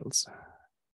what else.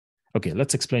 Okay,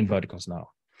 let's explain verticals now.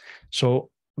 So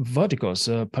verticals,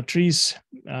 Patrice,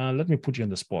 let me put you on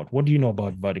the spot. What do you know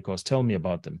about verticals? Tell me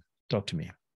about them. Talk to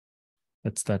me.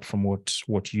 Let's start from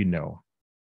what you know.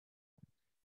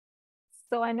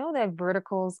 So I know that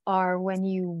verticals are when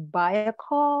you buy a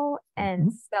call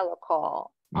and sell a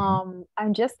call.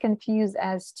 I'm just confused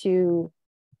as to,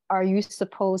 are you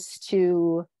supposed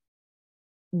to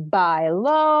buy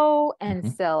low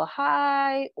and sell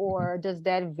high, or does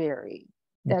that vary?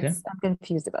 I'm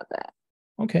confused about that.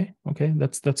 Okay,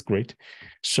 that's great.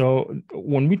 So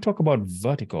when we talk about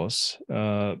verticals,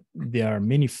 there are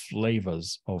many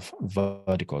flavors of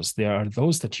verticals. There are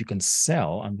those that you can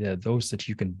sell, and there are those that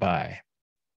you can buy.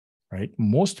 Right?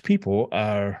 Most people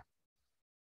are,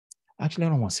 actually, I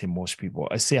don't want to say most people.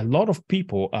 I say a lot of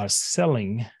people are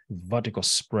selling vertical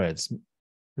spreads.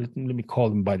 Let me call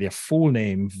them by their full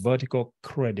name, vertical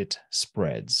credit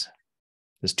spreads.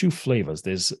 There's two flavors.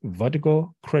 There's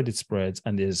vertical credit spreads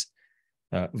and there's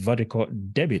vertical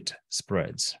debit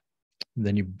spreads. And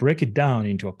then you break it down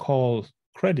into a call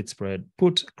credit spread,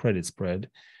 put credit spread,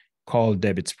 call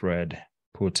debit spread,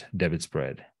 put debit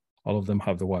spread. All of them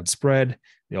have the word spread.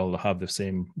 They all have the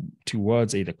same two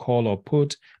words, either call or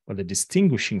put, but the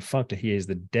distinguishing factor here is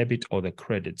the debit or the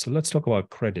credit. So let's talk about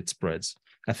credit spreads.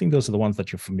 I think those are the ones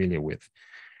that you're familiar with.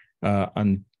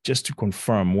 And just to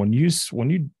confirm, when you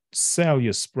sell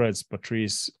your spreads,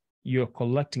 Patrice, you're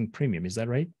collecting premium. Is that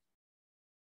right?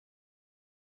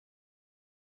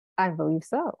 I believe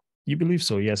so. You believe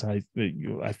so? Yes, I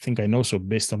think I know so.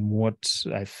 Based on what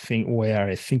I think, where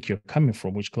I think you're coming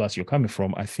from, which class you're coming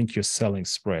from, I think you're selling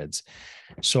spreads.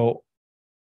 So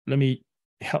let me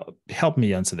help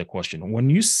me answer the question. When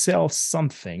you sell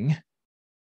something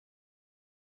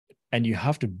and you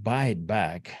have to buy it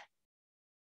back,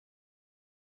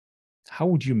 how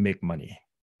would you make money,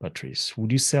 Patrice?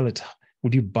 Would you sell it?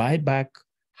 Would you buy it back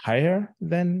higher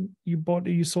than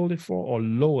you sold it for, or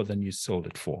lower than you sold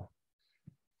it for?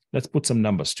 Let's put some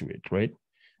numbers to it, right?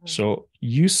 So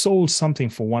you sold something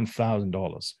for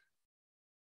 $1,000.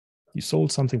 You sold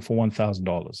something for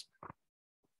 $1,000.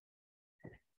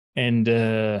 And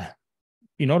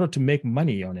in order to make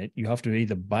money on it, you have to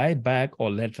either buy it back or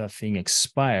let that thing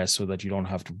expire so that you don't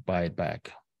have to buy it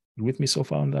back. You with me so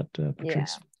far on that,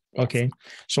 Patrice? Yeah. Okay. Yes.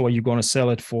 So are you going to sell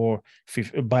it for,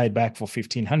 buy it back for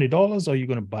 $1,500, or are you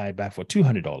going to buy it back for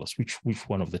 $200? Which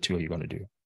one of the two are you going to do?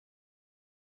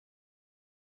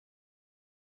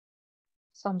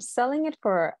 So I'm selling it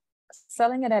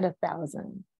at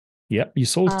 1,000. Yeah, you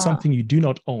sold something you do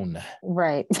not own.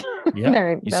 Right.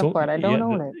 Yeah, that part I don't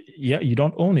own it. Yeah, you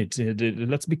don't own it.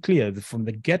 Let's be clear. From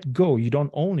the get-go, you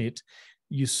don't own it.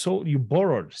 You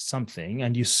borrowed something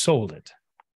and you sold it.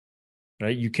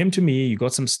 Right? You came to me, you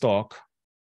got some stock,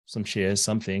 some shares,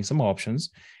 something, some options,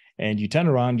 and you turn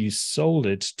around, you sold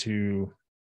it to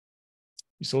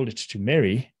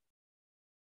Mary.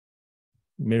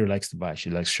 Mary likes to buy. She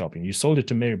likes shopping. You sold it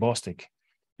to Mary Bostic,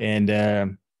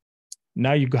 and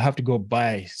now you have to go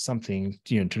buy something,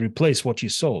 to replace what you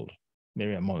sold.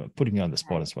 Mary, I'm putting you on the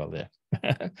spot as well there.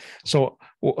 So,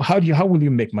 how will you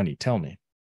make money? Tell me.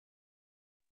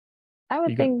 I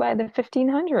would think by the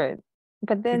 1,500,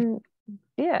 but then,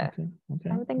 yeah, okay.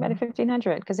 I would think by the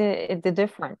 1,500 because the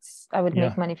difference. I would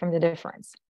make money from the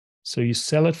difference. So you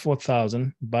sell it for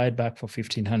 1,000, buy it back for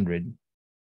 1,500.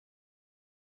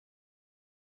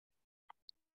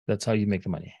 That's how you make the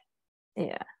money.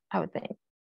 Yeah, I would think.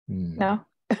 No?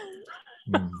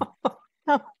 No.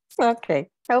 Okay,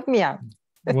 help me out.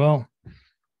 Well,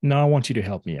 now I want you to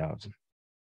help me out.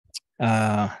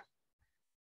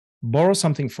 Borrow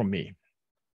something from me.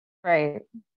 Right.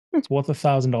 It's worth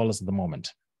 $1,000 at the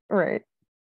moment. Right.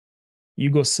 You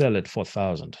go sell it for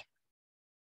 1,000.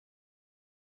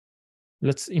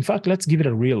 Let's give it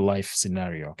a real life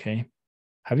scenario, okay?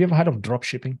 Have you ever heard of drop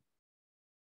shipping?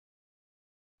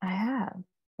 I have.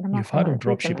 You've heard of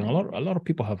drop shipping. A lot of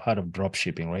people have heard of drop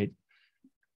shipping, right?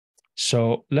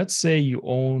 So let's say you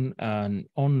own an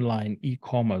online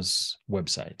e-commerce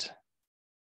website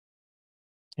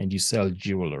and you sell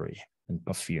jewelry and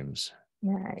perfumes.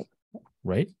 Right.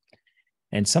 Right?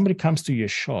 And somebody comes to your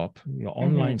shop, your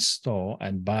online store,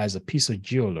 and buys a piece of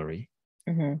jewelry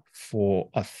for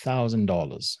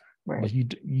 $1,000. Right. But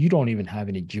you don't even have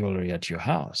any jewelry at your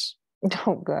house.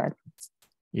 Oh, God.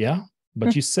 Yeah?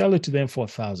 but you sell it to them for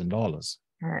 $1,000.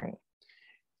 All right.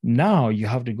 Now you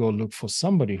have to go look for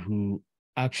somebody who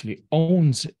actually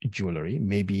owns jewelry,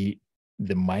 maybe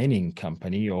the mining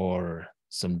company or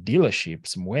some dealership,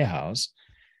 some warehouse.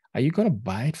 Are you going to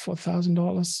buy it for $1,000,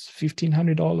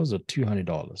 $1,500, or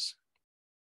 $200?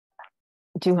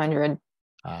 200.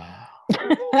 Ah.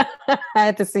 I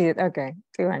had to see it. Okay,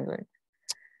 200.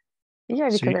 Yeah,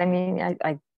 because So I mean,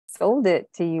 I sold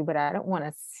it to you, but I don't want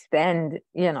to spend,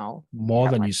 more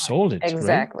than you money. sold it,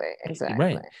 Exactly, right?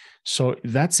 exactly. Right. So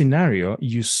that scenario,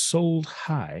 you sold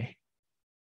high,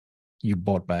 you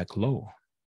bought back low.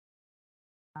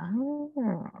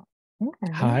 Oh,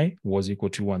 okay. High was equal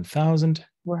to 1,000.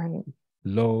 Right.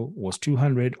 Low was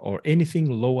 200, or anything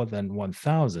lower than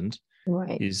 1,000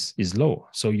 Right. is low.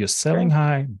 So you're selling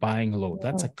high, buying low.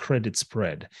 That's a credit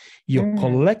spread. You're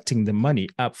collecting the money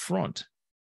up front.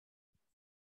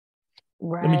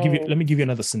 Right. Let me give you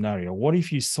another scenario. What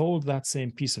if you sold that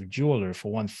same piece of jewelry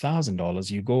for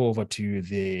 $1,000? You go over to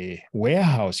the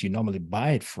warehouse you normally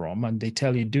buy it from, and they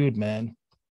tell you, dude, man,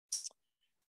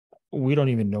 we don't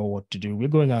even know what to do. We're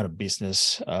going out of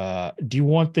business. Do you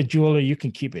want the jewelry? You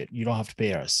can keep it. You don't have to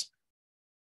pay us.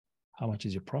 How much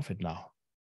is your profit now?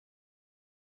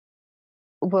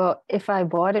 Well, if I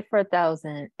bought it for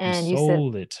 1,000 and you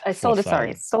sold said it, I sold it,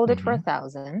 sorry, sold it for Mm-hmm.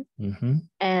 1,000, Mm-hmm.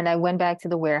 and I went back to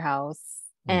the warehouse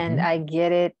and Mm-hmm. I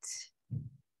get it,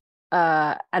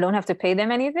 I don't have to pay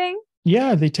them anything?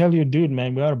 Yeah, they tell you, dude,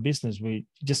 man, we're out of business. We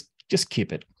just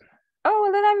keep it. Oh,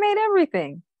 well, then I made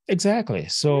everything. Exactly.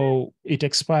 So it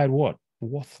expired what?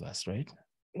 Worthless, right?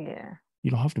 Yeah. You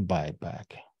don't have to buy it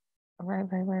back.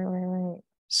 Right.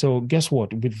 So guess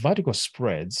what? With vertical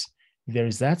spreads, there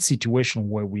is that situation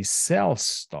where we sell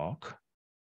stock,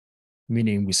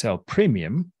 meaning we sell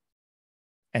premium,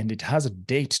 and it has a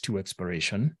date to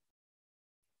expiration.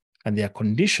 And there are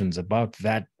conditions about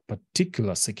that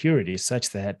particular security such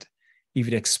that if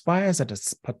it expires at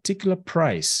a particular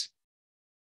price,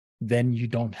 then you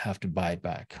don't have to buy it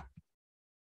back.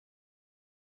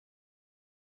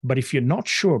 But if you're not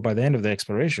sure by the end of the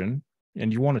expiration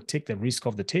and you want to take the risk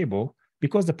off the table,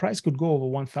 because the price could go over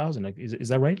 1,000, is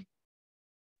that right?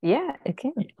 Yeah, it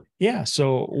can. Yeah.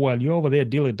 So while you're over there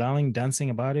dilly-dallying, dancing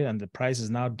about it, and the price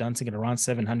is now dancing at around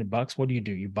 $700, what do?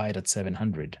 You buy it at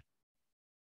 700.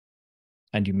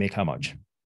 And you make how much?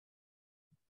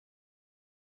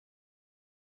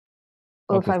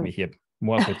 Work with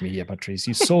me here, Patrice.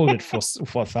 You sold it for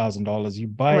 $1,000. You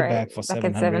buy it back for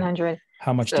 700.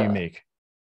 How much do you make?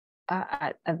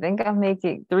 I think I'm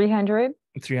making 300.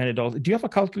 $300. Do you have a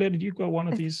calculator? Do you got one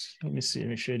of these? Let me see. Let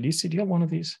me show you. Do you have one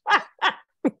of these?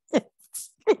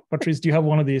 Patrice, do you have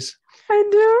one of these? I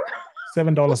do.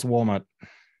 $7 Walmart.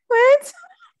 What?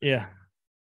 Yeah.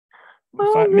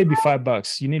 Oh, maybe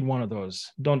 $5. You need one of those.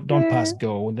 Don't pass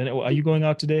go. And then, are you going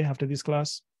out today after this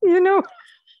class? I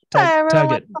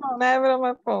have it on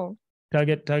my phone.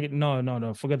 Target.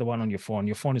 No. Forget the one on your phone.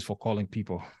 Your phone is for calling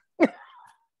people.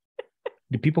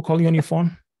 Do people call you on your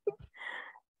phone?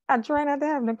 I try not to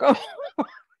have them call.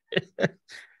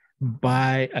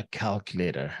 Buy a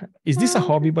calculator. Is this a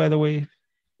hobby, by the way?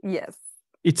 Yes.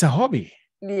 It's a hobby.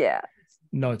 Yeah.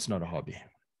 No, it's not a hobby.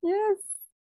 Yes.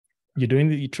 You're doing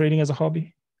the trading as a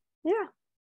hobby? Yeah.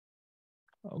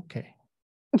 Okay.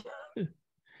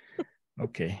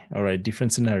 Okay. All right.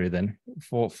 Different scenario then.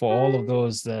 For all of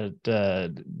those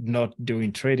that not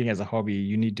doing trading as a hobby,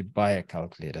 you need to buy a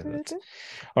calculator.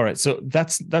 All right. So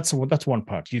that's one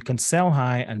part. You can sell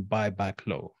high and buy back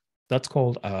low. That's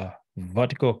called a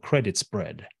vertical credit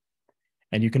spread.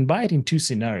 And you can buy it in two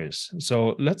scenarios.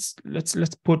 So let's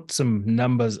put some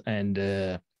numbers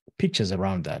and pictures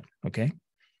around that. Okay.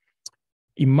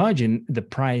 Imagine the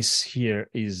price here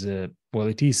is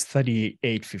it is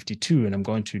 38.52, and I'm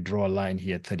going to draw a line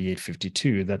here at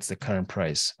 38.52. That's the current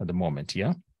price at the moment.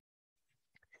 Yeah.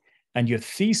 And your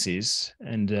thesis,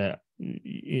 and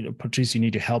Patrice, you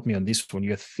need to help me on this one.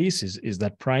 Your thesis is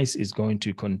that price is going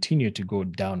to continue to go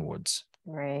downwards.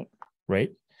 Right.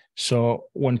 Right. So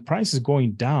when price is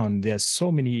going down, there's so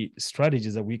many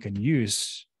strategies that we can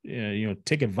use,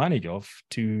 take advantage of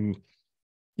to,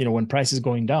 when price is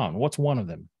going down. What's one of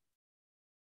them?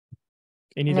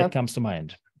 Any that comes to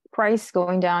mind? Price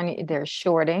going down, they're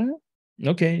shorting.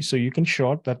 Okay, so you can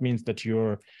short. That means that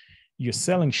you're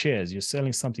selling shares. You're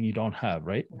selling something you don't have,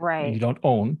 right? Right. You don't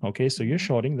own. Okay, so you're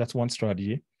shorting. That's one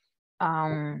strategy.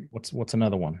 What's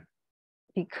another one?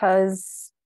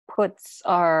 Because puts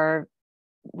are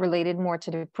related more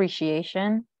to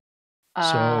depreciation.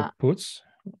 So puts?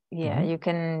 Yeah, you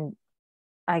can,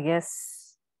 I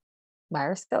guess, buy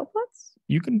or sell puts.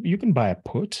 You can buy a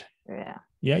put. Yeah.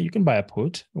 Yeah, you can buy a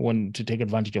put to take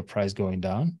advantage of price going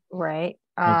down. Right.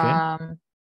 Okay.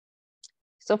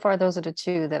 So far, those are the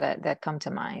two that come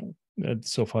to mind.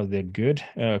 So far, they're good.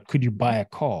 Could you buy a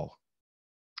call?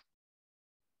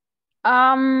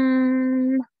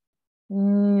 No,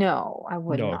 I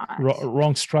would not.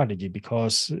 Wrong strategy,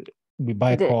 because we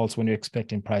buy calls when you're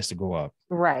expecting price to go up.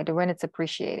 Right, when it's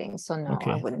appreciating. So no,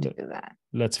 okay. I wouldn't do that.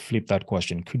 Let's flip that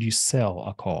question. Could you sell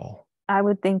a call? I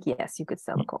would think yes, you could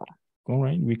sell a call. All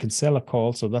right, we can sell a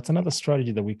call. So that's another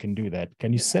strategy that we can do that.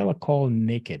 Can you sell a call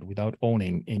naked without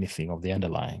owning anything of the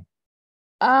underlying?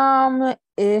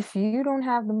 If you don't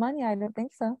have the money, I don't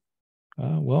think so.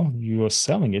 Well, you're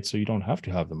selling it, so you don't have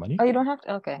to have the money. Oh, you don't have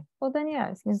to? Okay. Well, then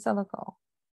yes, you can sell a call.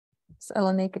 Sell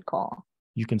a naked call.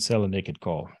 You can sell a naked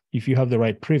call if you have the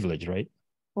right privilege, right?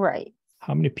 Right.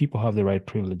 How many people have the right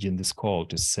privilege in this call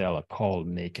to sell a call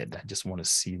naked? I just want to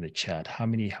see in the chat. How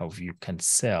many of you can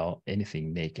sell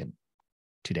anything naked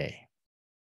today?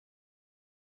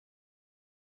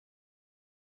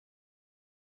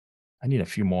 I need a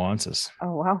few more answers.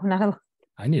 Oh, wow. Not a lot.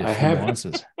 I need a few more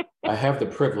answers. I have the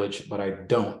privilege, but I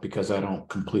don't, because I don't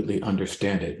completely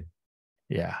understand it.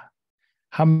 Yeah.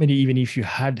 How many, even if you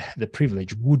had the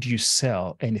privilege, would you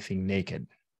sell anything naked?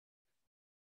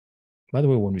 By the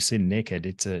way, when we say naked,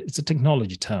 it's a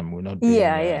technology term. We're not being,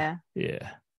 yeah.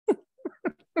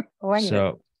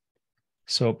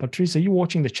 So Patrice, are you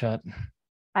watching the chat?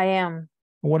 I am.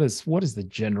 What is the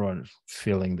general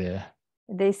feeling there?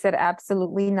 They said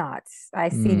absolutely not. I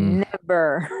see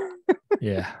never.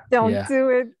 Yeah. Don't do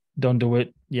it. Don't do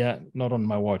it. Yeah, not on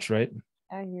my watch, right?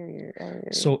 I hear you.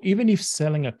 So even if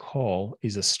selling a call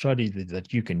is a strategy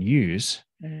that you can use,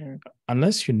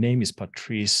 unless your name is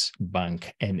Patrice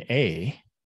Bank NA,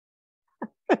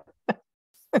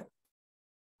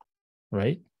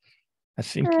 right? I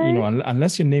think,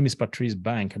 unless your name is Patrice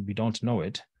Bank and we don't know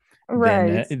it,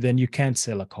 right, then you can't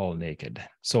sell a call naked.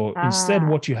 So instead,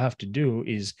 what you have to do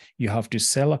is you have to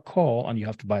sell a call and you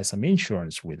have to buy some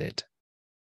insurance with it.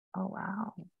 Oh,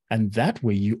 wow. And that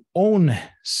way you own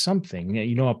something,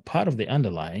 a part of the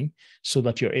underlying, so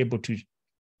that you're able to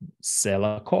sell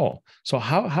a call. So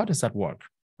how does that work,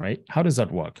 right? How does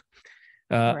that work?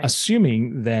 Right.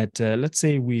 Assuming that, let's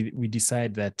say we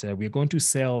decide that we're going to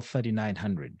sell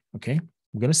 3,900, okay?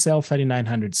 We're going to sell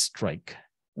 3,900 strike.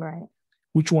 Right.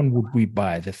 Which one would we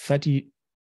buy, the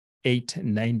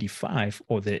 38.95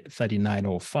 or the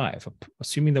 39.05,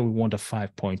 assuming that we want a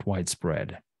 5-point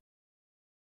widespread?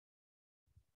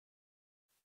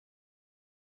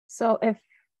 So if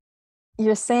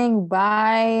you're saying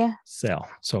buy, sell.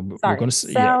 So sorry, we're going to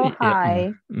sell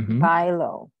high, buy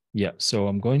low. Yeah. So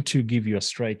I'm going to give you a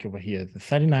strike over here. The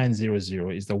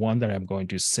 39.00 is the one that I'm going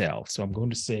to sell. So I'm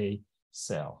going to say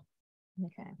sell.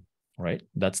 Okay. Right.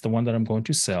 That's the one that I'm going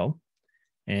to sell.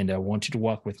 And I want you to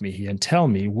walk with me here and tell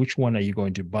me, which one are you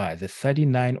going to buy, the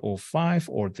 39.05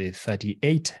 or the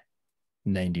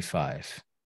 38.95?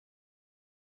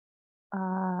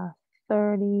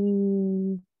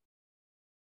 30.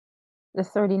 The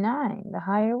 39, the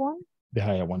higher one? The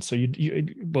higher one. So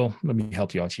well, let me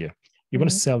help you out here. You're going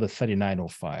to sell the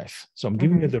 39.05. So I'm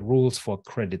giving you the rules for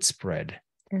credit spread.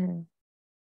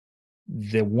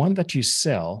 The one that you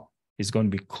sell is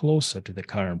going to be closer to the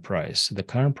current price. The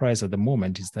current price at the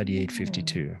moment is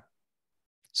 38.52.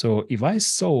 So if I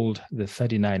sold the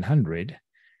 3,900,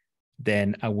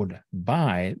 then I would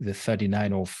buy the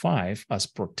 39.05 as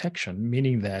protection,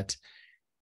 meaning that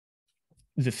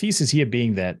the thesis here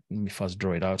being that, let me first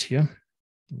draw it out here.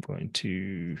 I'm going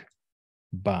to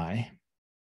buy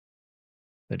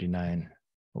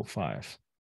 39.05.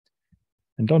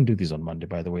 And don't do this on Monday,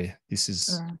 by the way. This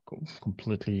is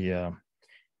completely, and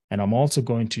I'm also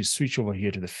going to switch over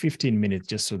here to the 15 minutes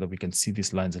just so that we can see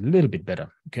these lines a little bit better,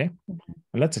 okay?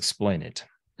 Let's explain it.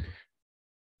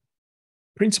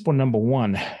 Principle number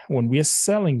one, when we are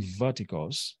selling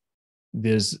verticals,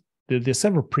 there's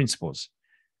several principles.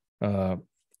 Our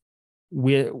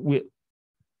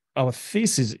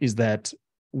thesis is that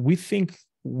we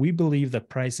believe that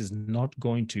price is not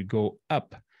going to go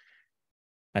up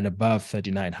and above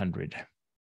 3,900.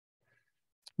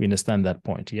 We understand that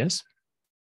point, yes?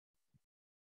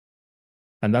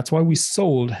 And that's why we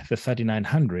sold the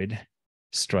 3,900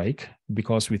 strike,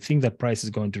 because we think that price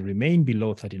is going to remain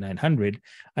below 3,900.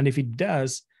 And if it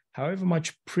does, however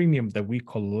much premium that we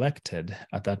collected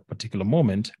at that particular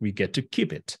moment, we get to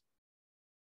keep it.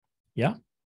 Yeah?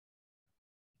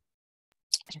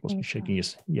 Supposed to be shaking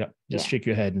your, shake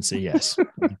your head and say yes.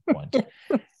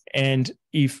 And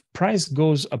if price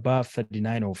goes above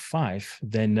 39.05,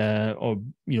 then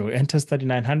enters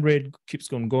 3,900,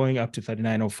 keeps on going up to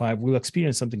 39.05, we'll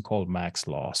experience something called max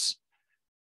loss.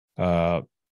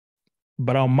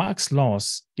 But our max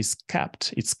loss is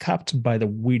capped. It's capped by the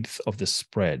width of the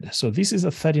spread. So this is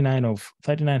a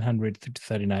 3900 to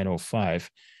 3905.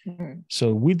 Mm-hmm.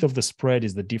 So width of the spread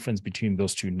is the difference between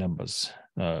those two numbers.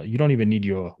 You don't even need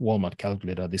your Walmart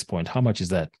calculator at this point. How much is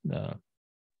that,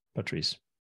 Patrice?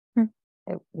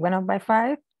 It went up by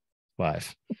 5.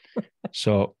 5.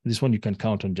 So this one you can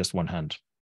count on just one hand.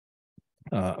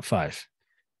 5.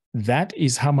 That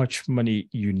is how much money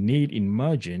you need in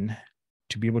margin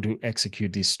to be able to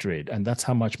execute this trade. And that's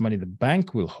how much money the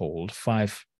bank will hold,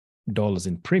 $5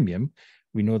 in premium.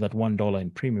 We know that $1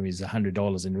 in premium is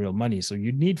 $100 in real money. So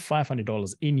you need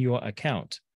 $500 in your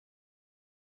account.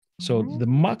 So the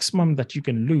maximum that you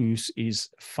can lose is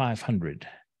 500.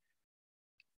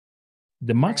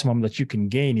 The maximum that you can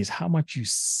gain is how much you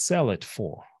sell it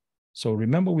for. So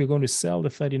remember, we're going to sell the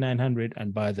 3900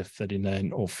 and buy the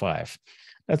 3905.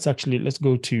 Let's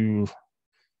go to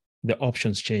the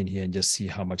options chain here and just see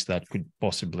how much that could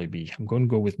possibly be. I'm going to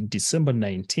go with December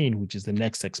 19, which is the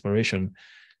next expiration.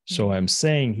 So I'm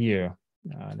saying here,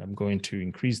 and I'm going to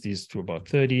increase this to about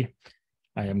 30.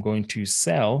 I am going to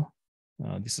sell,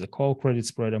 this is a call credit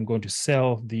spread. I'm going to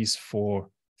sell these for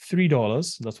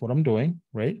 $3. That's what I'm doing,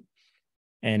 right?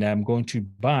 And I'm going to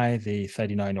buy the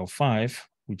 3905,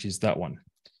 which is that one.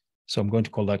 So I'm going to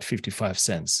call that 55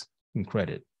 cents in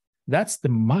credit. That's the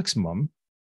maximum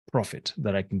profit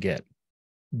that I can get,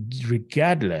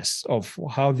 regardless of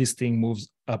how this thing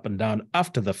moves up and down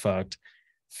after the fact.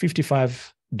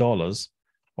 $55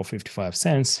 or 55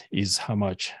 cents is how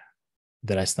much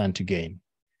that I stand to gain.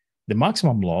 The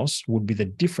maximum loss would be the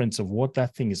difference of what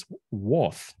that thing is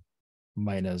worth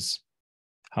minus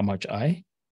how much I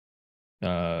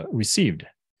received.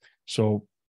 So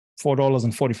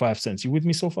 $4.45. You with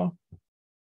me so far?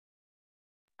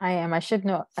 I am. I should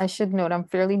note I'm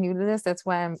fairly new to this. That's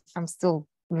why I'm still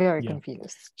very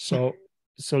confused. So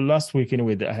last week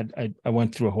anyway, I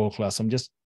went through a whole class. I'm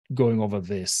just going over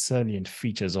the salient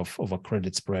features of a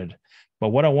credit spread. But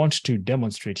what I want to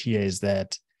demonstrate here is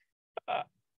that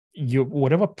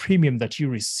whatever premium that you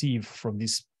receive from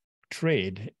this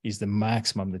trade is the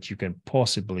maximum that you can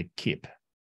possibly keep.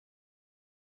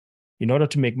 In order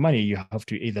to make money, you have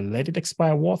to either let it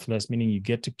expire worthless, meaning you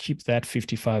get to keep that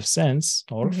 55 cents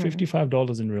or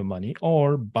 $55 in real money,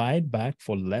 or buy it back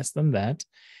for less than that.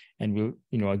 And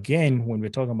again, when we're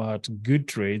talking about good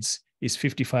trades, is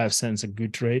 55 cents a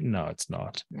good trade? No, it's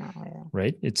not. No, yeah.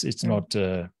 Right? It's not.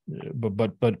 But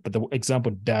the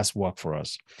example does work for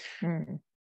us.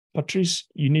 Patrice,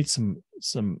 you need some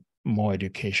more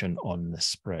education on the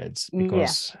spreads,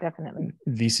 because definitely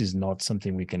this is not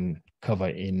something we can cover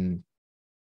in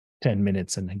 10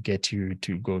 minutes and get you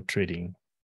to go trading.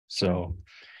 So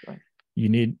you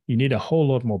need a whole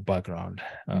lot more background.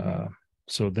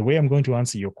 So the way I'm going to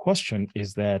answer your question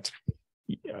is that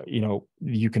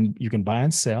you can buy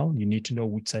and sell. You need to know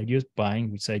which side you're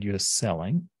buying, which side you're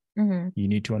selling. You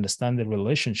need to understand the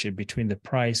relationship between the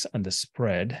price and the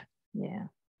spread. Yeah.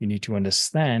 You need to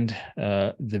understand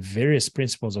the various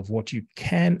principles of what you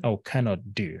can or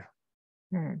cannot do.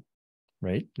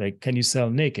 Right? Like, can you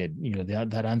sell naked?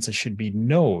 That answer should be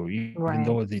no, even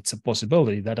though it's a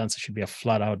possibility. That answer should be a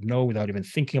flat out no, without even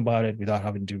thinking about it, without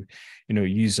having to,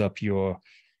 use up your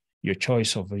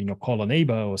choice of, call a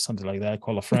neighbor or something like that,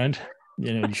 call a friend.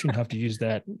 You shouldn't have to use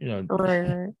that.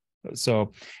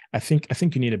 So I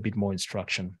think you need a bit more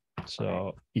instruction.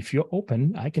 So if you're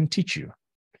open, I can teach you.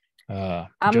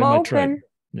 I'm open.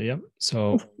 Yeah.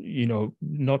 So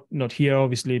not here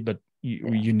obviously, but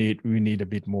we need a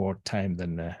bit more time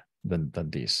than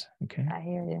this. Okay. I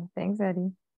hear you. Thanks, Eddie.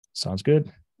 Sounds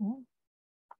good. Yeah.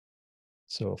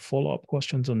 So follow-up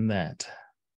questions on that.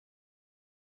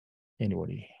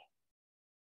 Anybody?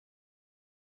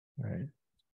 All right.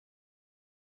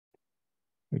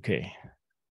 Okay.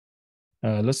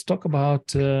 Let's talk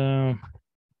about.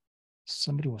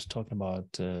 Somebody was talking about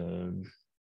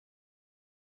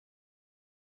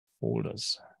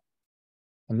folders.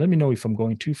 And let me know if I'm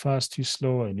going too fast, too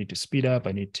slow. I need to speed up.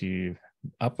 I need to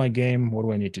up my game. What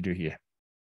do I need to do here?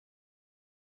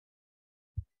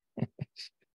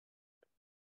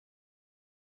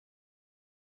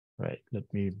 Right.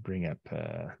 Let me bring up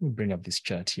this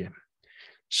chart here.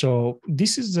 So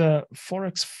this is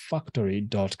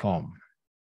forexfactory.com.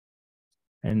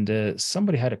 And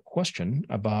somebody had a question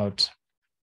about,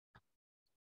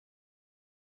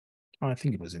 I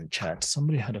think it was in the chat.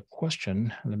 Somebody had a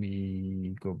question. Let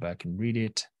me go back and read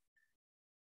it.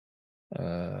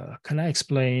 Can I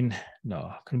explain?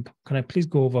 No. Can I please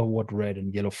go over what red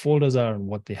and yellow folders are and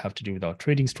what they have to do with our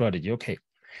trading strategy? Okay.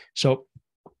 So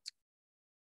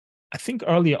I think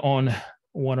earlier on,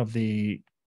 one of the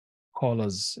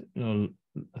callers,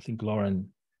 I think Lauren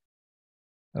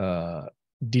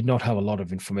did not have a lot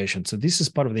of information. So this is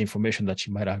part of the information that she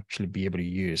might actually be able to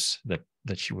use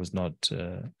that she was not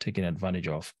taking advantage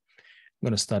of. I'm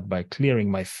going to start by clearing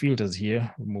my filters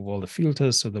here, remove all the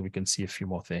filters so that we can see a few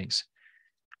more things.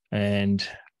 And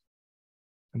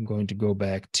I'm going to go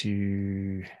back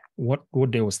to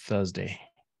what day was Thursday?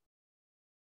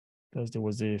 Thursday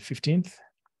was the 15th.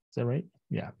 Is that right?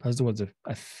 Yeah, Thursday was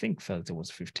I think Thursday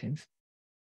was 15th.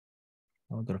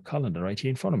 I've got a calendar right here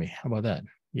in front of me. How about that?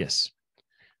 Yes.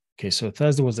 Okay, so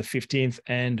Thursday was the 15th.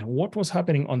 And what was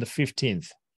happening on the 15th?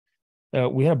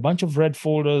 We had a bunch of red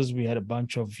folders. We had a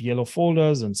bunch of yellow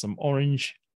folders and some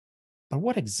orange. But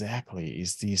what exactly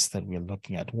is this that we're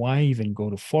looking at? Why even go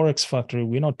to Forex Factory?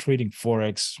 We're not trading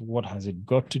Forex. What has it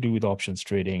got to do with options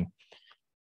trading?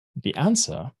 The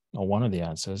answer, or one of the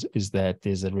answers, is that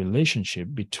there's a relationship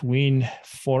between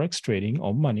Forex trading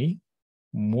or money,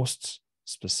 more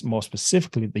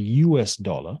specifically the US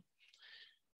dollar.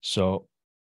 So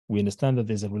we understand that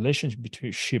there's a relationship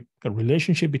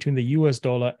between the US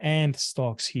dollar and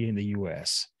stocks here in the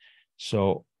US.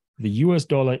 So the US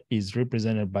dollar is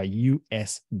represented by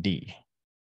USD. I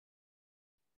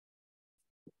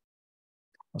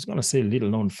was going to say a little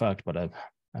known fact, but I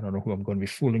don't know who I'm going to be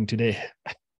fooling today.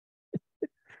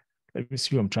 Let me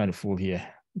see who I'm trying to fool here.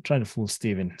 I'm trying to fool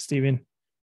Steven. Steven,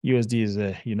 USD is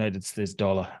a United States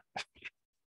dollar.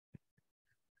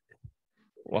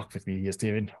 Walk with me here,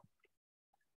 Steven.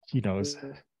 He knows.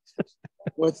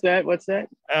 What's that? What's that?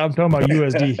 I'm talking about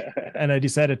USD, and I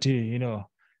decided to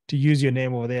use your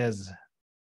name over there as,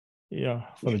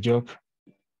 for the joke.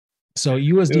 So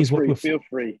USD is what we feel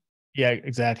free. Yeah,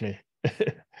 exactly.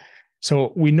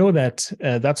 So we know that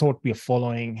that's what we are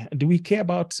following. Do we care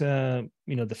about the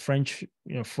French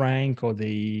franc or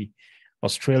the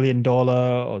Australian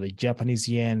dollar or the Japanese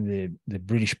yen, the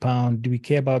British pound? Do we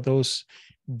care about those?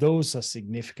 Those are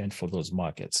significant for those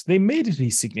markets. They may be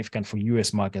significant for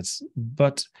US markets,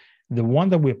 but the one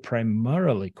that we're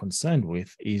primarily concerned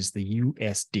with is the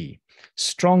USD.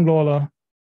 Strong dollar,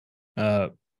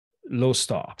 low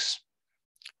stocks.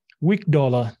 Weak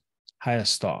dollar, higher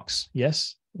stocks.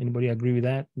 Yes? Anybody agree with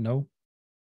that? No?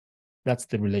 That's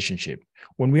the relationship.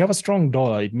 When we have a strong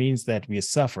dollar, it means that we are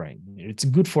suffering. It's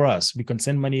good for us. We can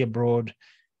send money abroad,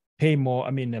 pay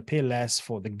less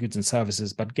for the goods and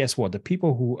services. But guess what? The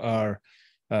people who are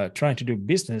trying to do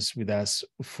business with us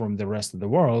from the rest of the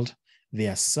world, they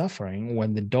are suffering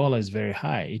when the dollar is very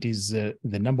high. It is the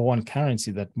number one currency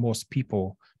that most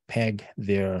people peg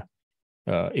their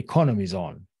economies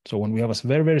on. So when we have a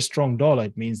very, very strong dollar,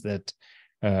 it means that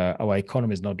our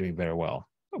economy is not doing very well.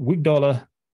 Weak dollar,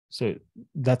 so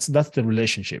that's the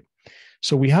relationship.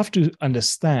 So we have to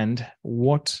understand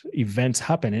what events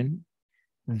happening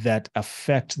that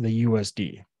affect the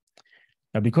USD.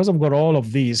 Now, because I've got all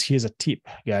of these, here's a tip,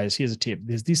 guys. Here's a tip.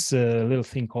 There's this little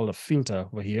thing called a filter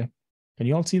over here. Can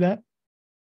you all see that?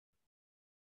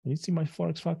 Can you see my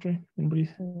Forex Factory? Anybody?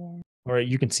 Yeah. All right,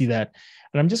 you can see that.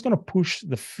 And I'm just going to push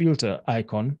the filter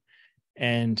icon,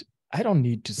 and I don't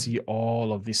need to see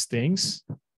all of these things,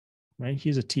 right?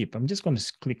 Here's a tip. I'm just going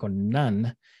to click on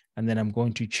none, and then I'm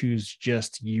going to choose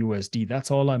just USD.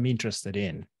 That's all I'm interested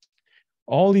in.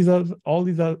 All these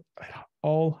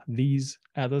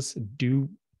others do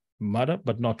matter,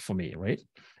 but not for me, right?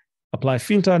 Apply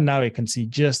filter. Now I can see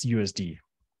just USD.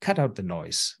 Cut out the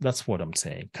noise. That's what I'm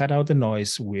saying. Cut out the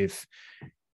noise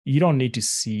you don't need to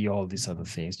see all these other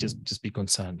things. Just be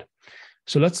concerned.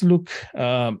 So let's look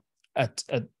at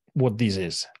what this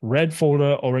is. Red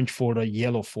folder, orange folder,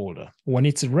 yellow folder. When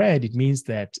it's red, it means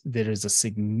that there is a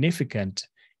significant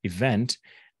event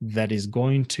that is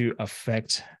going to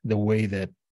affect the way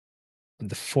that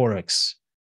the Forex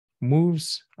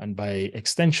moves, and by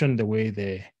extension, the way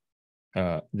the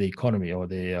economy or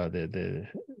the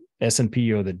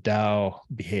S&P or the Dow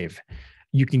behave.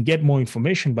 You can get more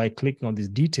information by clicking on this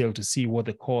detail to see what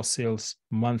the core sales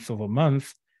month over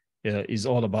month is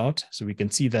all about. So we can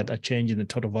see that a change in the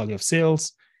total value of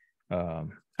sales,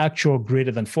 actual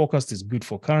greater than forecast is good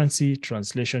for currency.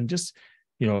 Translation, just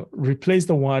replace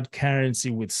the word currency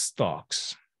with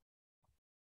stocks.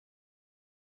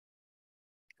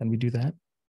 Can we do that?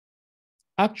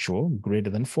 Actual greater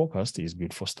than forecast is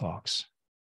good for stocks.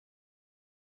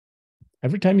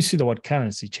 Every time you see the word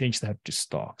currency, change that to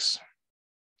stocks.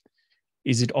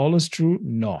 Is it always true?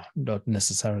 No, not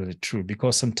necessarily true,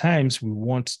 because sometimes we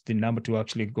want the number to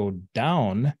actually go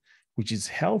down, which is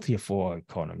healthier for our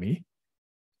economy,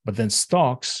 but then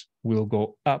stocks will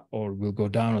go up or will go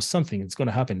down or something. It's going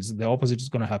to happen. The opposite is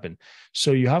going to happen.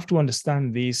 So you have to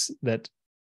understand this, that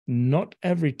not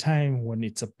every time when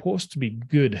it's supposed to be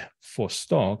good for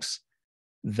stocks,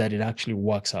 that it actually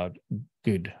works out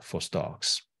good for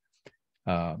stocks.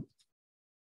 A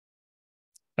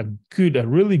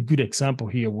really good example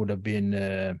here would have been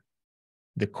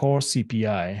the core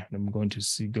CPI. I'm going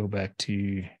to go back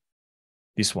to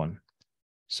this one.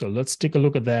 So let's take a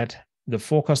look at that. The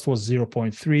forecast was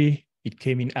 0.3. It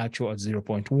came in actual at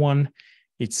 0.1.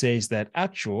 It says that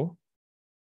actual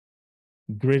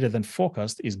greater than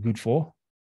forecast is good for.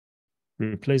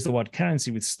 Replace the word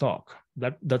currency with stock.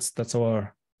 That's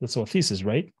our thesis,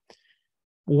 right?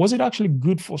 Was it actually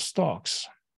good for stocks?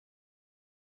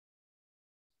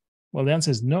 Well, the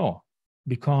answer is no,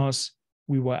 because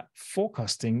we were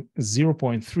forecasting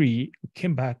 0.3,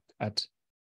 came back at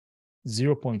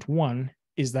 0.1.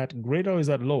 Is that greater or is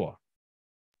that lower?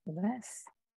 Less.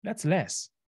 That's less,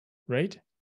 right?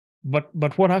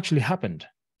 But what actually happened?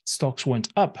 Stocks went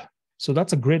up. So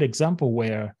that's a great example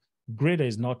where greater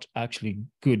is not actually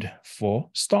good for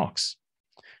stocks.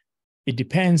 It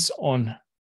depends on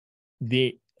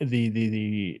the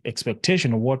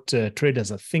expectation of what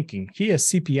traders are thinking. Here,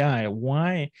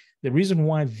 CPI, the reason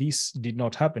why this did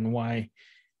not happen, why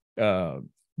the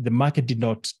market did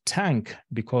not tank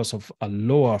because of a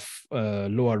lower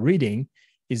reading,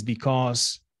 is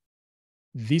because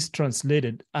this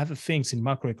translated other things in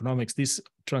macroeconomics. This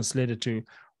translated to,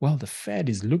 well, the Fed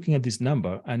is looking at this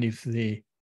number, and if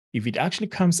it actually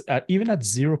comes at even at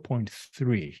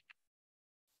 0.3,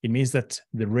 it means that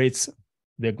the rates,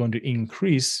 they're going to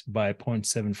increase by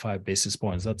 0.75 basis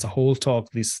points. That's a whole talk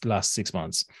this last 6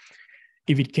 months.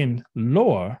 If it came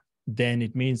lower, then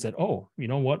it means that, oh, you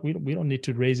know what, we don't need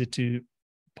to raise it to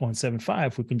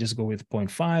 0.75. We can just go with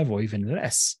 0.5 or even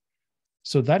less.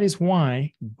 So that is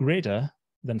why greater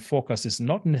than forecast is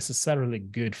not necessarily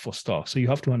good for stocks. So you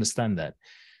have to understand that.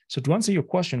 So to answer your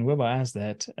question, whoever asked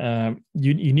that,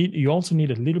 you also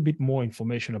need a little bit more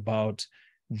information about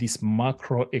these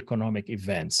macroeconomic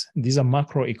events. These are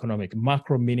macroeconomic,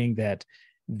 macro meaning that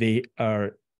they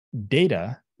are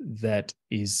data that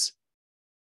is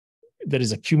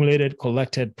accumulated,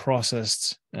 collected,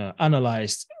 processed,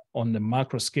 analyzed on the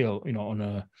macro scale, on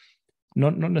a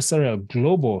not necessarily a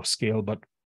global scale,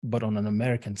 but on an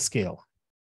American scale,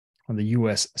 on the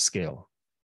US scale.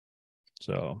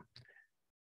 So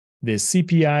the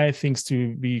CPI things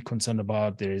to be concerned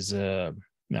about. There is a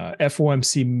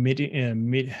FOMC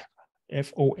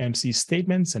FOMC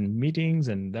statements and meetings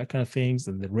and that kind of things,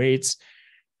 and the rates.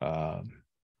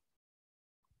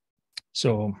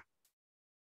 So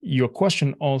your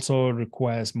question also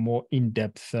requires more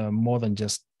in-depth, more than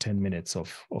just 10 minutes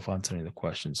of answering the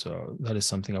question. So that is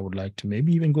something I would like to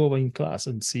maybe even go over in class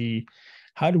and see,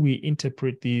 how do we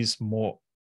interpret these more,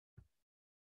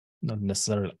 not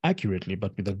necessarily accurately,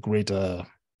 but with a greater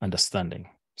understanding.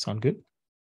 Sound good?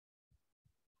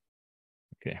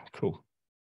 Okay, cool.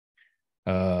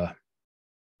 But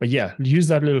yeah, use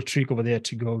that little trick over there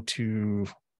to go to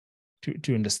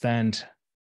understand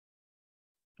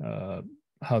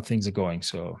how things are going.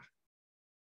 So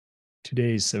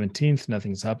today is 17th,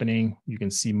 nothing's happening. You can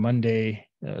see Monday,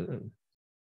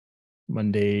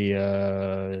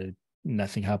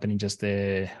 nothing happening, just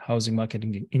the housing market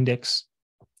index.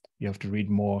 You have to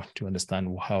read more to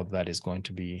understand how that is going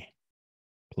to be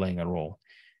playing a role.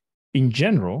 In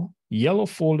general, yellow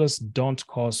folders don't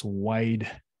cause wide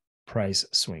price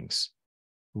swings.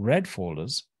 Red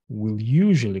folders will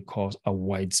usually cause a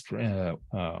wide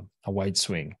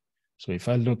swing. So if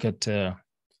I look at the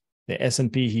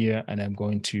S&P here, and I'm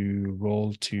going to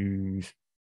roll to,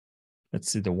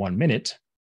 let's see, the 1 minute.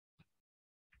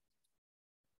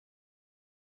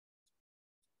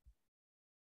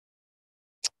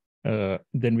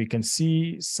 Then we can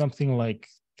see something like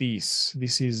this.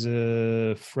 This is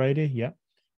Friday, yeah.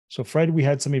 So Friday we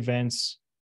had some events.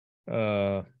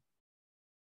 Or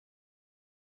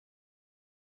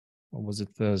was it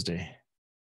Thursday?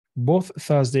 Both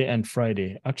Thursday and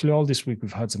Friday. Actually, all this week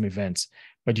we've had some events,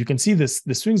 but you can see this,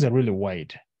 the swings are really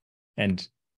wide. And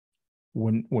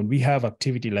when we have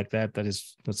activity like that,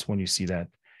 that's when you see that.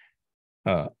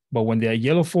 But when there are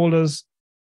yellow folders,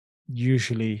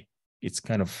 usually it's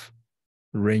kind of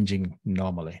ranging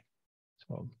normally.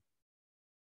 So,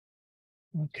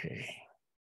 okay.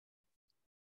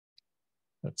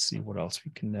 Let's see what else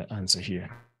we can answer here.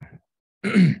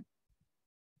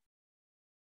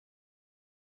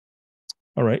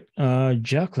 All right.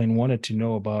 Jacqueline wanted to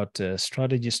know about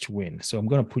strategies to win. So I'm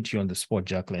going to put you on the spot,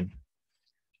 Jacqueline.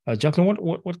 Jacqueline,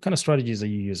 what kind of strategies are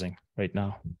you using right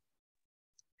now?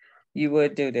 You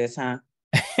would do this, huh?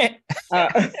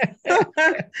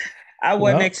 I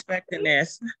wasn't expecting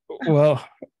this. Well,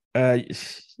 I'm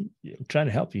trying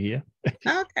to help you here.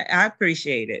 Okay, I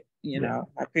appreciate it. You know,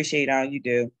 I appreciate all you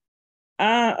do.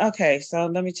 Okay, so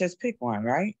let me just pick one,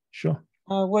 right? Sure.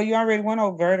 Well, you already went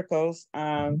over verticals.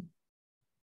 You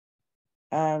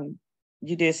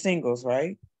did singles,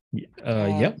 right?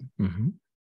 Yep. Mm-hmm.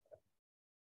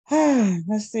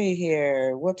 Let's see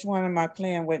here. Which one am I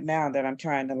playing with now that I'm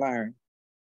trying to learn?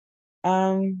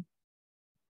 Iron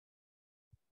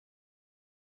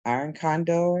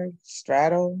condor,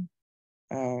 straddle,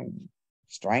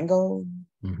 strangle.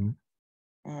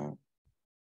 Mm-hmm.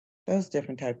 Those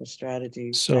different type of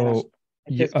strategies. So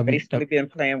I've just basically been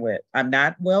playing with. I'm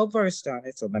not well versed on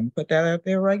it, so let me put that out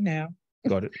there right now.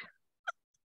 Got it.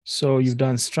 So you've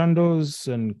done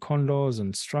strandos and condors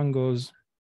and strangles.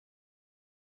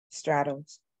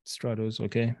 Straddles. Straddles,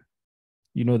 okay.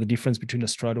 You know the difference between a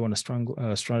straddle and a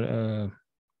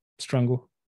strangle?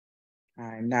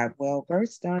 I'm not well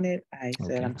versed on it. I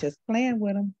said Okay. I'm just playing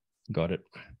with them. Got it.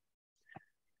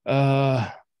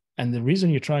 And the reason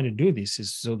you're trying to do this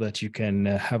is so that you can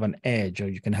have an edge, or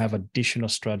you can have additional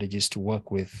strategies to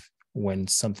work with when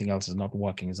something else is not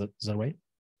working. Is that right?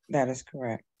 That is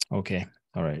correct. Okay.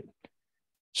 All right.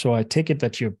 So I take it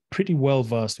that you're pretty well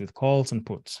versed with calls and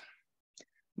puts.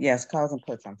 Yes, calls and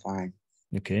puts, I'm fine.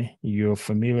 Okay. You're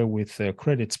familiar with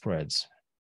credit spreads.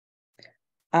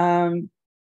 I'm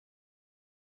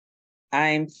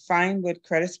fine with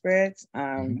credit spreads.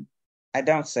 I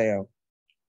don't sell.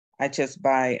 I just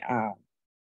buy.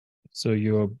 So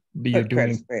you're doing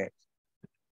credit spreads.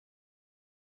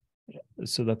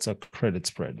 So that's a credit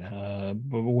spread.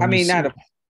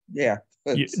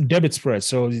 Debit spread.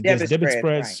 So there's debit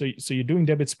spreads. Right. So you're doing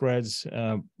debit spreads.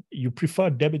 You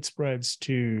prefer debit spreads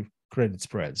to credit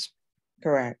spreads.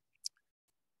 Correct.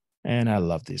 And I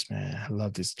love this, man. I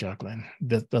love this, Jacqueline.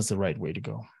 That's the right way to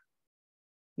go.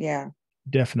 Yeah.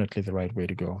 Definitely the right way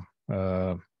to go.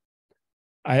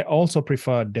 I also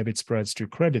prefer debit spreads to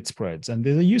credit spreads, and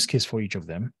there's a use case for each of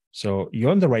them. So you're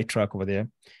on the right track over there.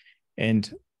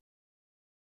 And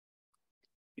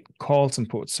calls and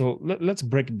puts. So let's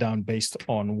break it down based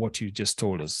on what you just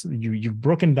told us. You've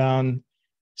broken down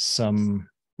some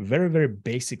very, very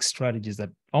basic strategies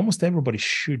that almost everybody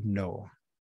should know.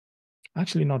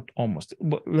 Actually, not almost,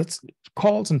 but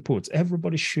calls and puts.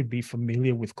 Everybody should be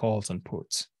familiar with calls and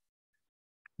puts.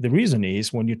 The reason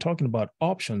is when you're talking about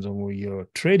options or when you're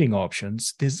trading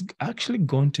options, there's actually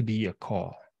going to be a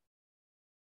call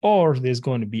or there's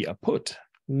going to be a put,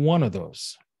 one of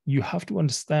those. You have to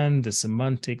understand the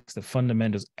semantics, the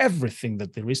fundamentals, everything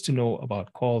that there is to know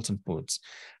about calls and puts,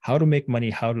 how to make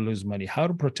money, how to lose money, how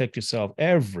to protect yourself,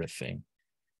 everything.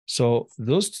 So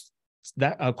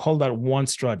I'll call that one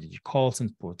strategy. Calls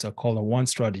and puts, I'll call that one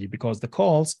strategy because the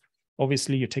calls,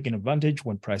 obviously you're taking advantage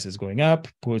when price is going up,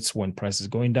 puts when price is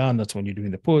going down, that's when you're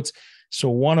doing the puts. So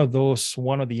one or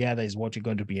the other is what you're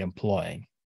going to be employing.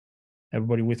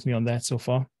 Everybody with me on that so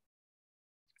far?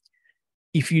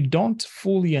 If you don't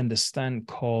fully understand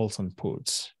calls and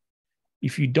puts,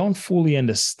 if you don't fully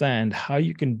understand how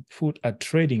you can put a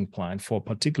trading plan for a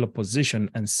particular position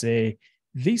and say,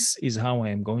 this is how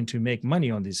I am going to make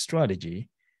money on this strategy,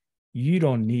 you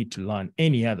don't need to learn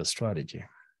any other strategy.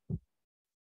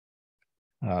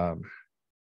 Let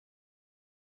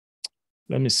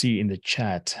me see in the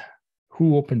chat,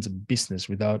 who opens a business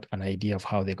without an idea of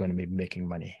how they're going to be making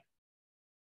money?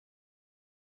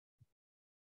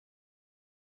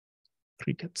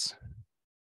 Crickets.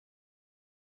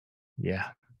 Yeah.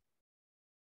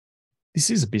 This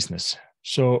is a business.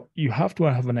 So you have to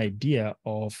have an idea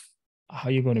of how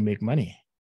you're going to make money.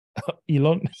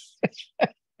 Elon.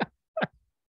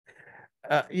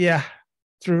 Yeah,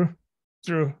 true.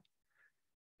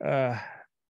 I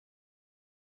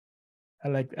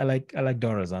like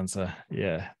Dora's answer.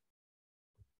 Yeah.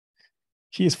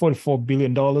 He is $44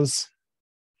 billion.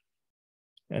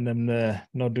 And I'm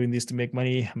not doing this to make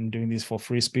money. I'm doing this for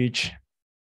free speech,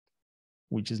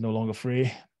 which is no longer free.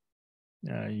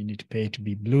 You need to pay to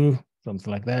be blue,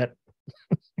 something like that.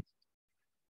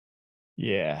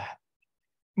 Yeah.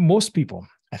 Everybody,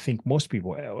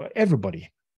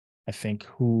 I think,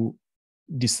 who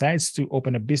decides to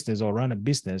open a business or run a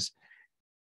business,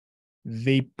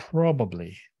 they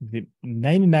probably, the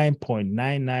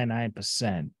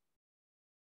 99.999%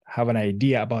 have an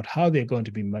idea about how they're going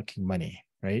to be making money,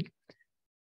 right?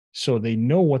 So they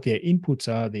know what their inputs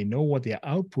are, they know what their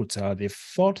outputs are, they've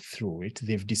thought through it,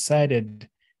 they've decided,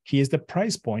 here's the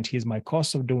price point, here's my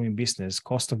cost of doing business,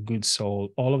 cost of goods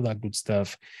sold, all of that good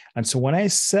stuff. And so when I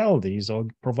sell these or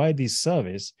provide this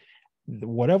service,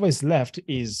 whatever is left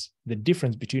is the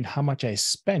difference between how much I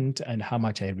spent and how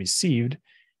much I received.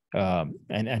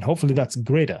 And hopefully that's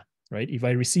greater, right? If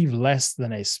I receive less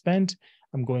than I spent,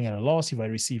 I'm going at a loss. If I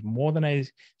receive more than I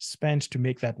spent to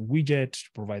make that widget, to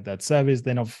provide that service,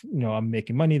 then I'm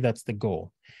making money. That's the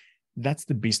goal. That's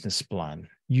the business plan.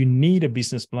 You need a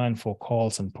business plan for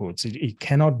calls and puts. It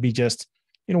cannot be just,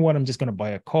 you know what, I'm just going to buy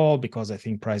a call because I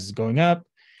think price is going up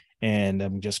and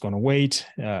I'm just going to wait.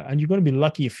 And you're going to be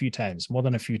lucky a few times, more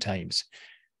than a few times.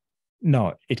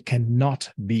 No, it cannot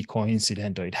be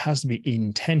coincidental. It has to be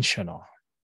intentional,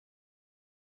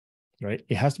 right?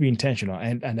 It has to be intentional.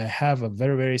 And I have a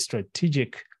very, very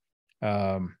strategic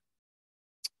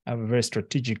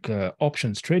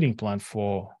options trading plan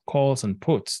for calls and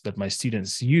puts that my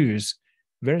students use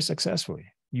very successfully.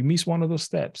 You miss one of those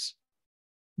steps,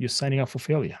 you're signing up for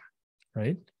failure,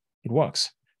 right? It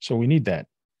works. So we need that.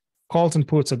 Calls and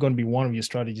puts are going to be one of your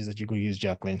strategies that you're going to use,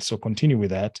 Jacqueline. So continue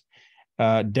with that.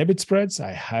 Debit spreads,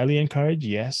 I highly encourage.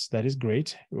 Yes, that is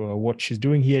great. What she's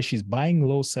doing here, she's buying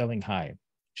low, selling high.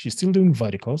 She's still doing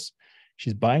verticals.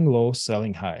 She's buying low,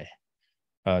 selling high.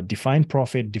 Defined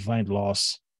profit, defined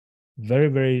loss. Very,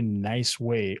 very nice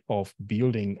way of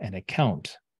building an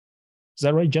account. Is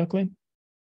that right, Jacqueline?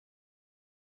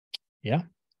 Yeah.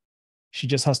 She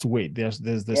just has to wait. There's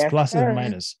yes, pluses and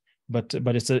minuses, but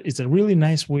it's a really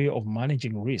nice way of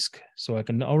managing risk. So I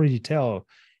can already tell,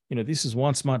 this is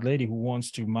one smart lady who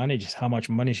wants to manage how much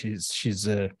money she's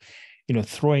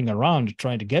throwing around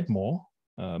trying to get more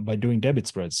by doing debit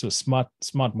spreads. So smart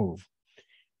move.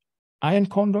 Iron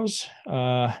condos,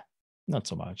 not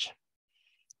so much.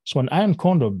 So an iron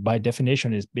condo, by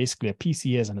definition, is basically a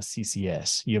PCS and a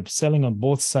CCS. You're selling on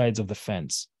both sides of the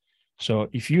fence. So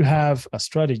if you have a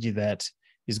strategy that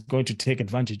is going to take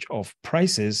advantage of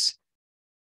prices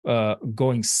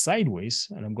going sideways,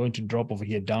 and I'm going to drop over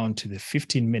here down to the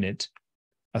 15-minute,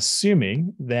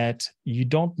 assuming that you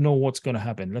don't know what's going to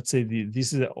happen. Let's say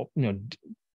this is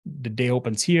the day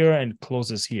opens here and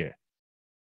closes here.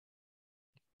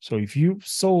 So if you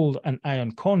sold an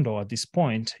iron condo at this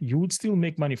point, you would still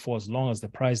make money for as long as the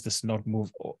price does not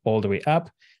move all the way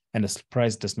up and the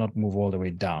price does not move all the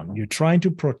way down. You're trying to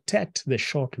protect the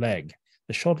short leg.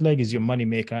 The short leg is your money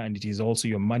maker and it is also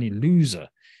your money loser.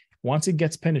 Once it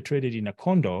gets penetrated in a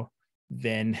condo,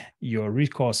 then your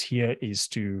recourse here is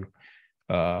to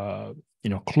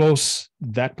close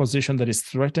that position that is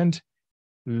threatened,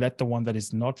 let the one that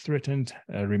is not threatened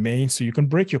remain. So you can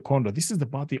break your condo. This is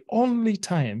about the only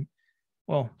time,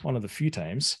 well, one of the few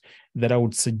times that I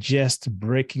would suggest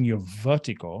breaking your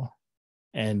vertical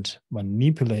and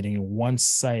manipulating one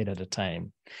side at a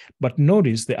time. But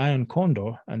notice the iron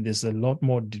condo, and there's a lot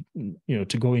more,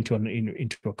 to go into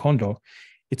a condo.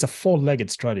 It's a four-legged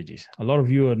strategy. A lot of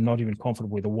you are not even comfortable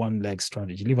with a one-leg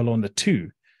strategy, leave alone the two.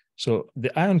 So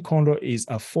the iron condo is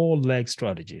a four-leg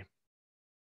strategy,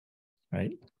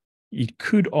 right? It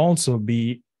could also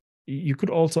be, you could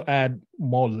also add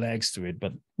more legs to it,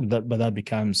 but that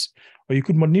becomes, or you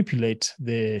could manipulate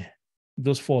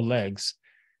those four legs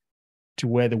to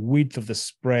where the width of the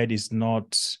spread is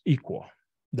not equal.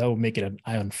 That will make it an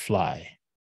iron fly,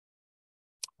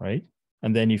 right?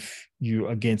 And then if you,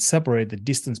 again, separate the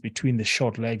distance between the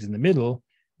short legs in the middle,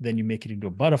 then you make it into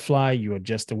a butterfly, you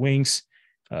adjust the wings.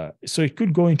 So it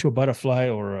could go into a butterfly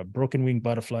or a broken wing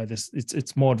butterfly.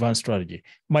 It's more advanced strategy.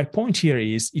 My point here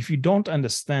is, if you don't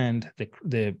understand the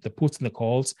puts and the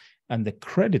calls and the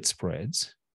credit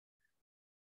spreads,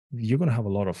 you're going to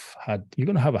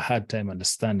have a hard time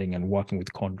understanding and working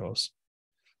with condos.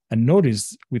 And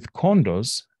notice with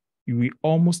condos, we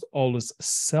almost always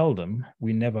sell them.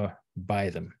 We never buy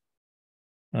them.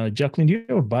 Jacqueline, do you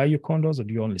ever buy your condos or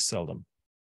do you only sell them?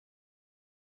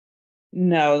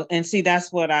 No, and see,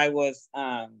 that's what I was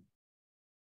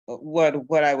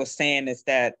what I was saying is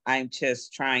that I'm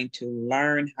just trying to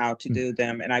learn how to do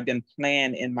them, and I've been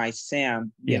playing in my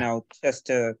sim, just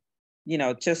to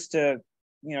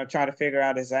try to figure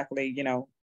out exactly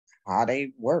how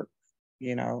they work.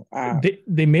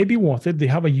 They may be worth it. They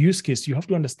have a use case. You have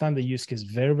to understand the use case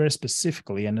very, very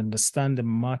specifically and understand the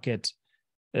market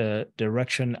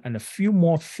direction and a few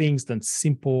more things than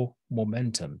simple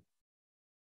momentum.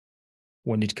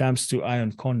 When it comes to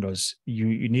iron condos,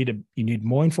 you need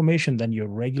more information than your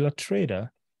regular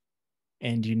trader,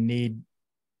 and you need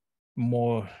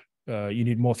more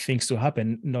things to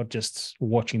happen, not just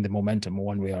watching the momentum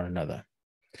one way or another.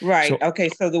 Right. So, okay.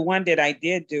 So the one that I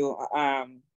did do, I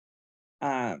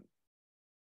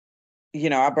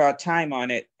brought time on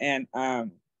it, and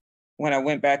when I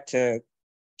went back to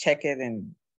check it,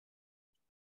 and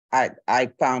I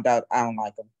found out I don't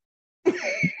like them.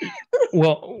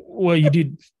 Well, you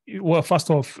did. Well, first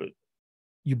off,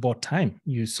 you bought time.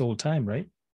 You sold time, right?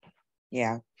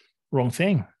 Yeah. Wrong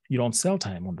thing. You don't sell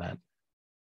time on that.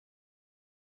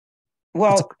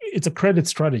 Well, it's a credit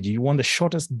strategy. You want the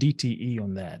shortest DTE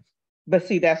on that. but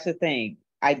see, that's the thing.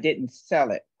 I didn't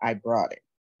sell it. I brought it.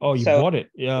 Oh, you bought it.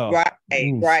 Yeah. Right.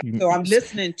 Oof, Right. So I'm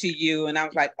listening to you and I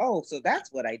was like, oh, so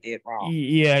that's what I did wrong.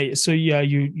 Yeah. So yeah,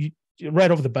 you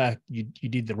right off the back, you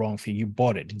did the wrong thing. You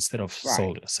bought it instead of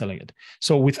selling it.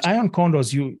 So with iron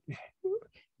condos, if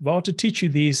I were to teach you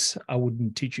this, I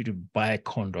wouldn't teach you to buy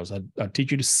condos. I'd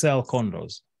teach you to sell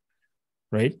condos,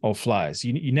 right? Or flies.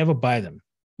 You never buy them.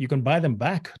 You can buy them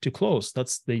back to close.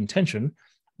 That's the intention.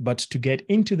 But to get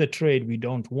into the trade, we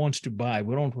don't want to buy.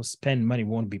 We don't want to spend money. We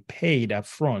want to be paid up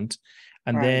front.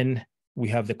 And then we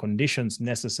have the conditions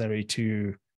necessary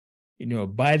to,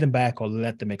 buy them back or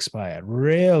let them expire.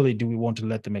 Rarely do we want to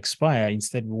let them expire.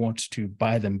 Instead, we want to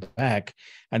buy them back.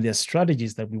 And there are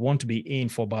strategies that we want to be in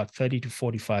for about 30 to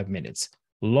 45 minutes.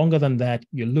 Longer than that,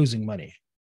 you're losing money.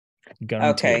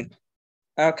 Guaranteed.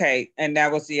 Okay. And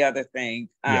that was the other thing.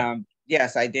 Yeah.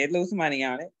 Yes, I did lose money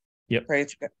on it. Yep.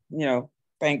 Praise God,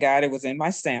 thank God it was in my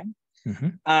SIM.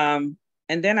 Mm-hmm.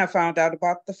 And then I found out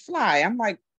about the fly. I'm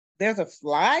like, there's a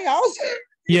fly also?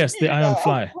 Yes, the iron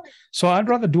fly. So I'd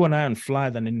rather do an iron fly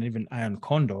than an even iron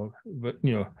condo, but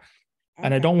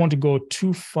and I don't want to go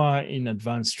too far in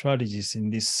advanced strategies in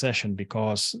this session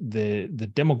because the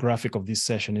demographic of this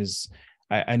session is,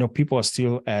 I know people are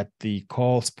still at the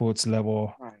call sports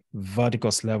level,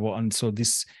 verticals level, and so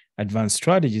these advanced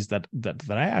strategies that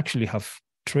I actually have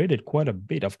traded quite a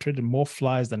bit. I've traded more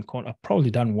flies than I've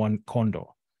probably done one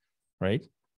condo, right?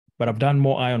 But I've done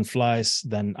more iron flies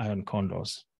than iron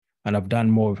condos. And I've done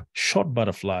more short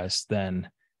butterflies than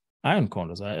iron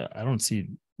condos. I don't see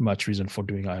much reason for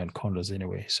doing iron condos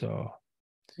anyway. So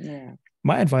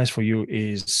my advice for you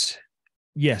is,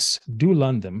 yes, do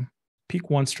learn them. Pick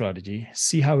one strategy,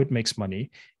 see how it makes money.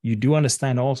 You do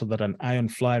understand also that an iron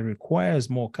fly requires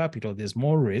more capital. There's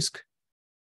more risk.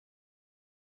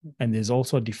 And there's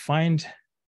also a defined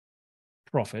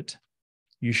profit,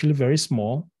 usually very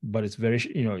small, but it's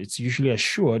it's usually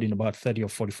assured in about 30 or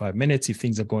 45 minutes if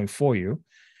things are going for you.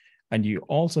 And you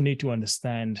also need to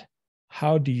understand,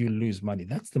 how do you lose money?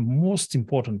 That's the most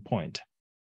important point.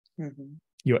 Mm-hmm.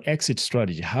 Your exit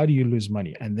strategy, how do you lose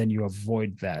money? And then you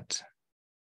avoid that.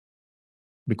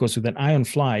 Because with an iron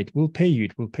fly, it will pay you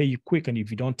quick. And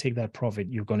if you don't take that profit,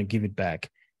 you're going to give it back.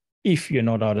 If you're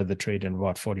not out of the trade in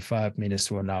about 45 minutes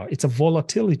to an hour. It's a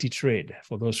volatility trade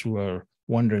for those who are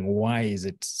wondering why is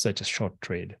it such a short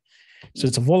trade. So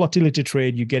it's a volatility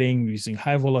trade. You're using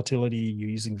high volatility, you're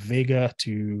using Vega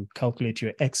to calculate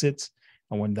your exits.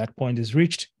 And when that point is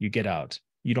reached, you get out.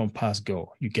 You don't pass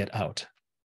go, you get out.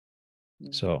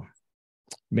 So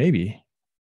maybe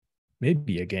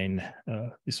again,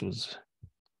 this was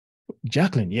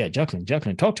Jacqueline. Yeah, Jacqueline,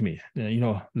 talk to me.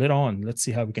 Later on, let's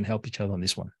see how we can help each other on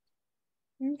this one.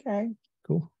 Okay.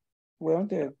 Cool. Will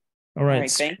do. All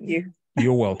right. Thank you.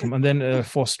 You're welcome. And then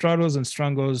for straddles and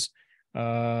strangles,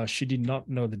 she did not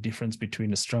know the difference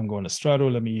between a strangle and a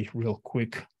straddle. Let me real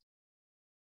quick.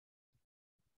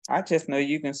 I just know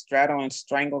you can straddle and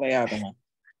strangle the other one.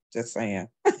 Just saying.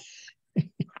 Yeah.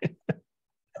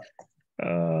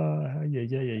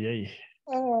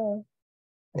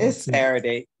 It's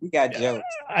Saturday. We got jokes.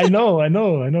 I know. And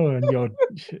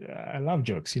I love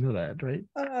jokes. You know that, right?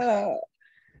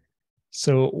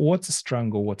 So what's a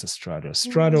strangle? What's a straddle?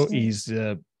 Straddle is,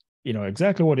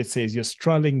 exactly what it says. You're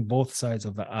straddling both sides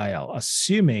of the aisle,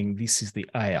 assuming this is the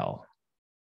aisle,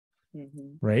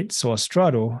 right? So a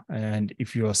straddle, and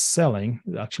if you're selling,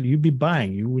 actually you'd be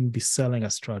buying. You wouldn't be selling a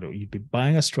straddle. You'd be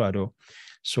buying a straddle.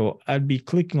 So I'd be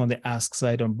clicking on the ask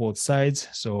side on both sides.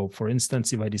 So for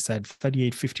instance, if I decide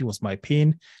 38.50 was my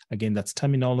pin, again, that's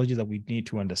terminology that we need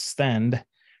to understand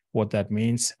what that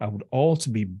means. I would also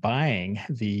be buying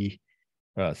the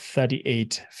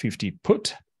 38.50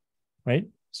 put, right?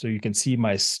 So you can see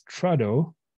my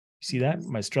straddle. You see that?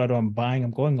 My straddle I'm buying,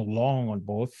 I'm going along on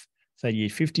both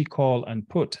 38.50 call and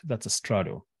put. That's a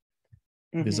straddle.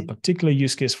 There's a particular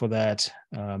use case for that.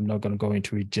 I'm not going to go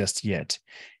into it just yet.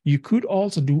 You could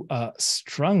also do a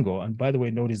strangle. And by the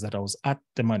way, notice that I was at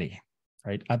the money,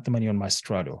 right? At the money on my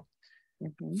straddle.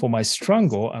 For my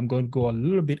strangle, I'm going to go a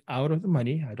little bit out of the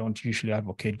money. I don't usually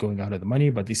advocate going out of the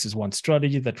money, but this is one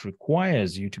strategy that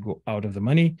requires you to go out of the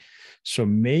money. So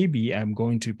maybe I'm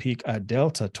going to pick a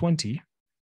delta 20,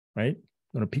 right?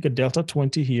 I'm going to pick a delta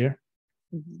 20 here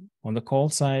on the call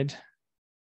side.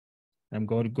 I'm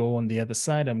going to go on the other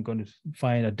side. I'm going to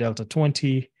find a delta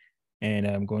 20 and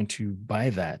I'm going to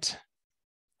buy that.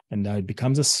 And now it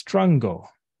becomes a strangle.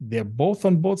 They're both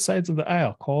on both sides of the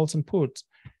aisle, calls and puts.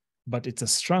 But it's a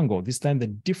strangle. This time the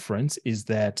difference is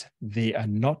that they are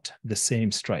not the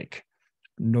same strike.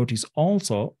 Notice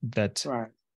also that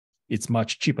it's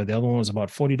much cheaper. The other one was about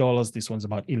 $40. This one's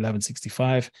about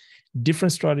 $11.65.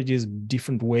 Different strategies,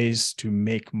 different ways to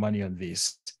make money on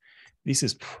this. This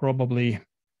is probably,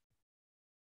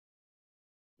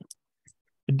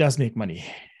 it does make money,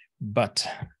 but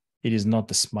it is not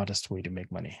the smartest way to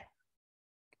make money.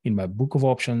 In my book of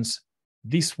options,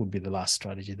 this would be the last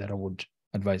strategy that I would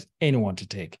advise anyone to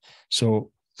take. So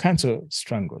cancel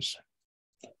strangles.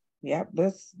 Yeah,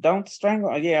 don't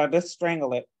strangle. Yeah, let's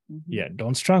strangle it. Yeah,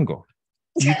 don't strangle.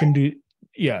 You can do,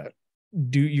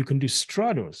 you can do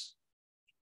straddles,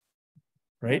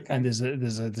 right? Okay. And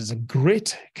there's a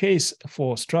great case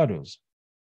for straddles.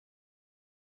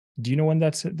 Do you know when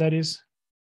that is?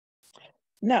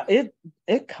 No,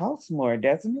 it costs more,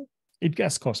 doesn't it? It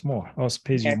does cost more. Also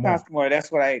pays Yeah, you it more. costs more.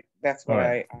 That's what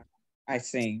Right. I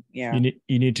seen. Yeah.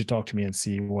 You need to talk to me and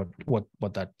see what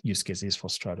that use case is for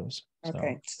straddles.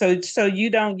 Okay. So you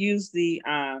don't use the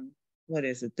what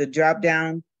is it? The drop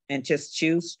down and just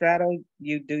choose straddle.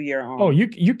 You do your own. Oh,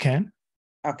 you can.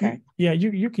 Okay. Yeah,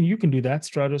 you can do that.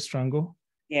 Straddle, strangle.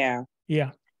 Yeah.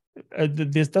 Yeah.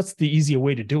 That's the easier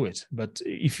way to do it. But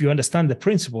if you understand the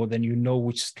principle, then you know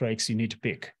which strikes you need to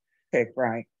pick. Pick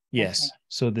right. Yes. Okay.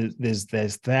 So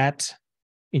there's that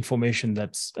information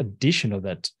that's additional,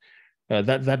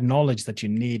 that knowledge that you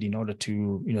need in order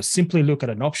to simply look at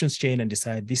an options chain and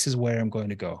decide this is where I'm going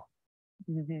to go.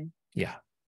 Mm-hmm. Yeah.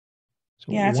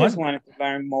 So I just wanted to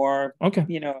learn more. Okay.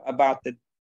 About the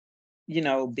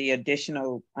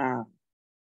additional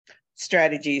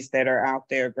strategies that are out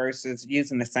there versus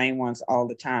using the same ones all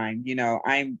the time.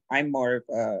 I'm more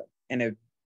of an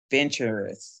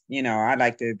adventurous. I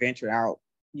like to venture out.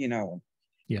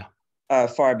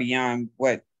 Far beyond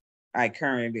what I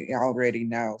currently already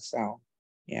know. So,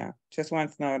 just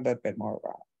want to know a little bit more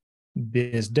about it.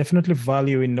 There's definitely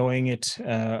value in knowing it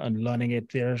and learning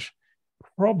it. There's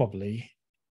probably,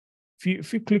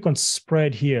 if you click on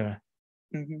spread here,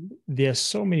 there are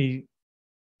so many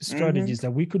strategies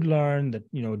that we could learn that,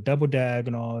 double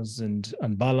diagonals and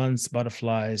unbalanced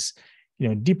butterflies,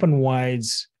 deep and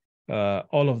wides,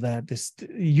 all of that.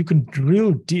 You can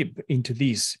drill deep into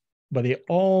these, but they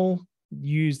all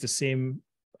use the same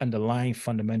underlying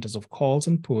fundamentals of calls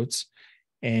and puts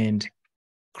and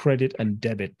credit and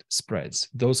debit spreads.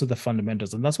 Those are the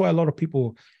fundamentals. And that's why a lot of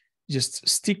people just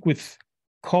stick with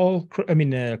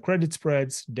credit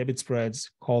spreads, debit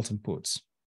spreads, calls and puts,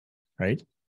 right?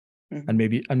 And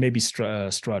maybe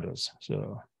straddles.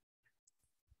 So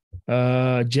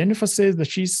Jennifer says that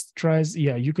she tries,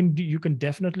 you can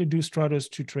definitely do straddles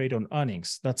to trade on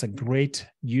earnings. That's a great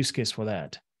use case for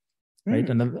that. Right.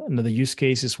 Another use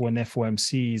case is when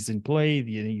FOMC is in play,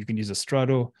 you can use a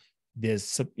straddle.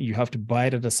 You have to buy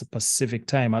it at a specific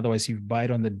time. Otherwise, if you buy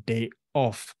it on the day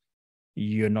off,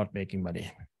 you're not making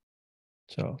money.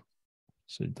 So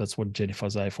that's what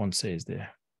Jennifer's iPhone says there.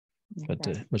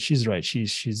 Okay. But she's right.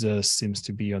 She's seems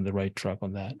to be on the right track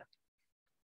on that.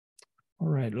 All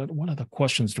right. What other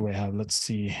questions do I have? Let's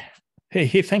see.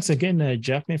 Hey, thanks again,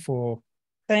 Jackney, for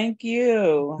thank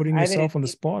you putting yourself on the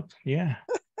spot. Yeah.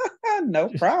 No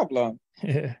problem.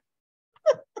 Yeah.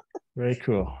 Very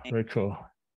cool. Very cool.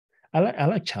 I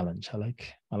like challenge. I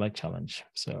like challenge.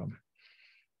 So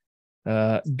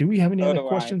do we have any other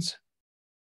questions?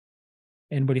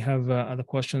 Anybody have other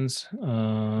questions?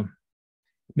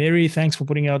 Mary, thanks for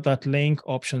putting out that link,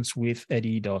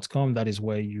 optionswitheddie.com. That is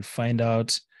where you find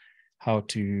out how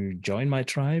to join my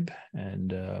tribe. And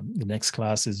the next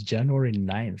class is January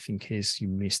 9th, in case you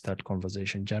missed that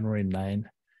conversation. January 9th,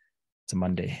 it's a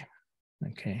Monday.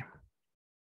 Okay.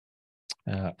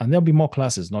 And there'll be more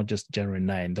classes, not just January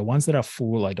 9. The ones that are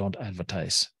full, I don't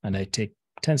advertise. And I take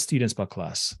 10 students per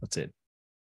class. That's it.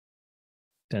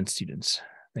 10 students.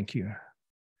 Thank you.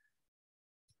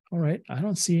 All right. I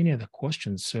don't see any other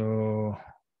questions. So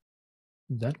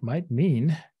that might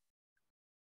mean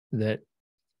that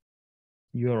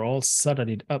you're all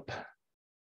Saturdayed up. Is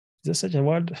there such a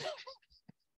word?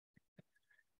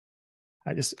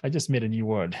 I just made a new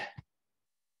word.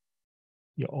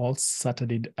 You're all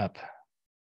Saturdayed up.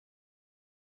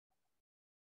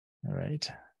 All right.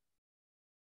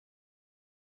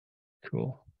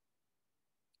 Cool.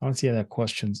 I don't see other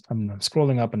questions. I'm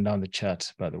scrolling up and down the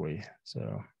chat, by the way.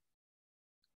 So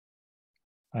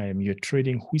I am your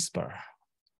trading whisperer.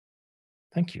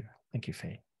 Thank you. Thank you,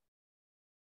 Faye.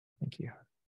 Thank you.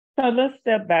 So let's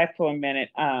step back for a minute,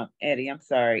 Eddie. I'm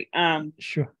sorry.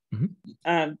 Sure.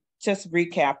 Just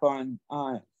recap on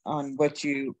what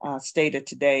you stated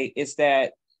today is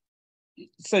that,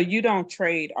 so you don't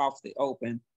trade off the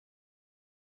open.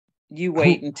 You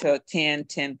wait until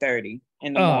 10:30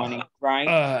 in the morning,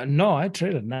 right? No, I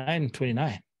trade at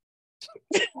 9:29.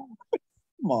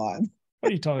 Come on. What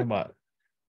are you talking about?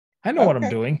 I know what I'm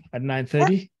doing at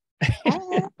 9:30.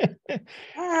 All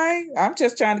right. I'm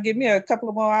just trying to give me a couple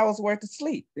of more hours worth of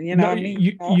sleep. You know, No,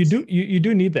 you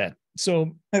do need that.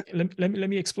 So let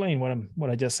me explain what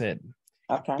I just said.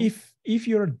 Okay. If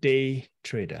you're a day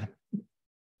trader,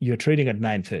 you're trading at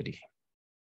 9:30,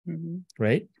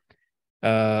 right?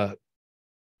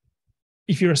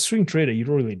 If you're a swing trader, you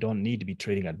really don't need to be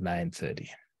trading at 9:30.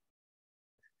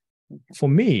 For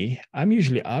me, I'm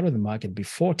usually out of the market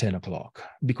before 10 o'clock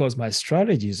because my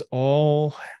strategies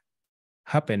all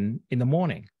happen in the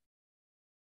morning.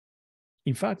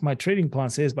 In fact, my trading plan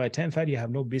says by 10:30, I have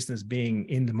no business being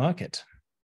in the market.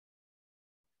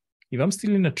 If I'm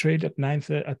still in a trade at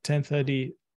 9:30, at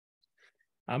 10:30,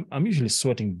 I'm usually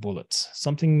sweating bullets.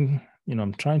 Something,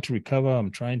 I'm trying to recover.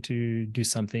 I'm trying to do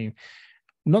something.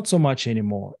 Not so much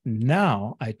anymore.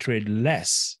 Now I trade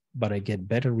less, but I get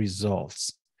better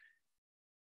results.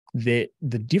 The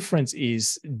difference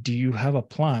is, do you have a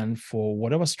plan for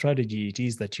whatever strategy it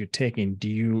is that you're taking? Do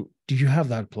you have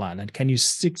that plan, and can you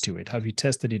stick to it? Have you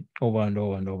tested it over and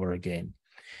over and over again?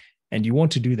 And you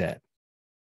want to do that.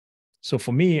 So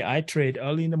for me, I trade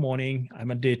early in the morning.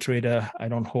 I'm a day trader. I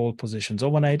don't hold positions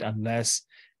overnight unless,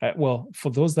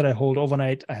 for those that I hold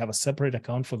overnight, I have a separate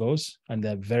account for those, and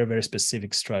they're very, very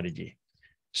specific strategy.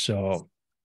 So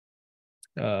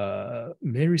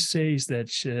Mary says that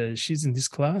she's in this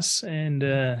class and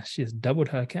she has doubled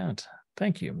her account.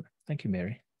 Thank you,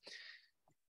 Mary.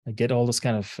 I get all those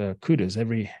kind of kudos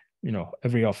every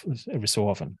so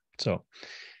often. So,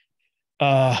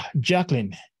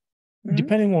 Jacqueline,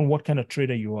 depending on what kind of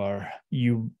trader you are,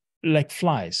 you like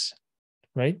flies,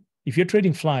 right? If you're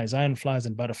trading flies, iron flies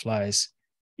and butterflies,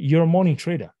 you're a morning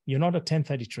trader. You're not a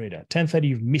 10:30 trader. 10:30,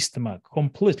 you've missed the mark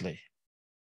completely,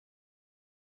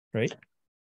 right?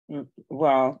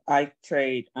 Well, I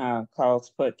trade calls,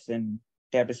 puts, and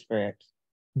debit spreads.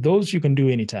 Those you can do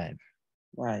anytime.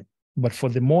 Right. But for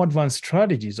the more advanced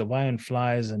strategies of iron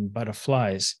flies and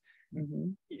butterflies,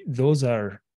 those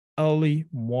are early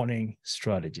morning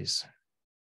strategies.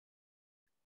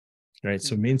 Right.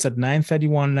 So it means at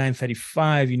 9:31,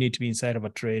 9:35, you need to be inside of a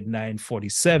trade.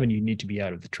 9:47, you need to be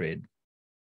out of the trade.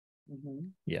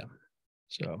 Yeah.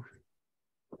 So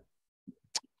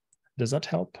does that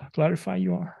help clarify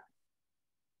your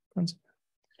concept?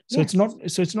 So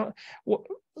yes. it's not, well,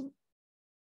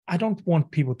 I don't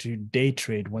want people to day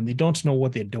trade when they don't know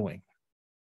what they're doing,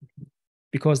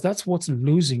 because that's what's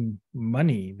losing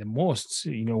money the most.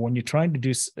 When you're trying to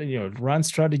do, run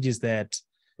strategies that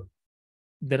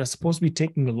are supposed to be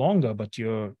taking longer, but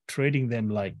you're trading them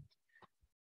like,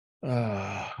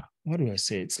 what do I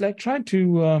say? It's like trying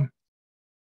to,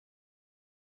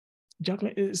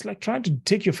 Jacqueline, it's like trying to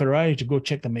take your Ferrari to go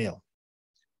check the mail.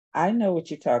 I know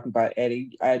what you're talking about,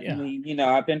 Eddie. I mean,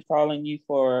 I've been following you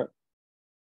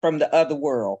from the other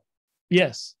world.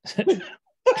 Yes.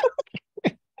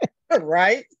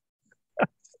 Right?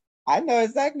 I know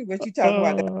exactly what you're talking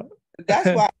about. That's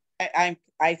why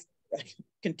I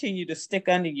continue to stick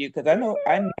under you, because I know.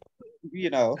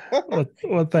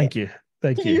 Well, thank you.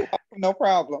 No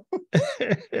problem.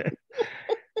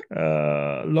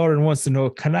 Lauren wants to know,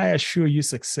 can I assure you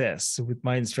success with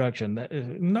my instruction?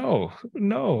 No.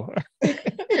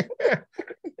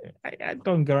 I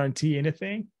don't guarantee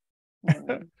anything.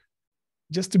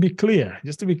 Just to be clear,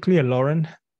 Lauren,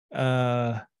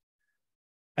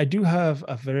 I do have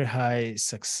a very high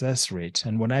success rate.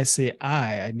 And when I say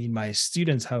I mean my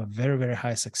students have a very, very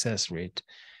high success rate.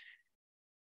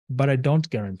 But I don't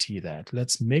guarantee that.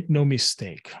 Let's make no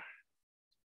mistake.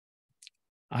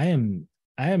 I am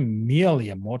merely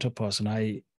a motor person.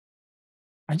 I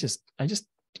just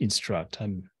instruct.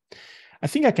 I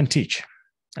think I can teach.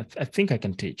 I think I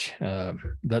can teach.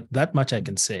 That much I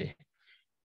can say.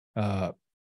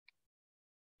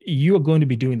 You are going to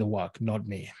be doing the work, not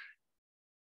me.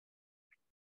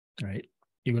 Right?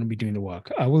 You're going to be doing the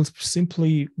work. I will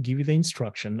simply give you the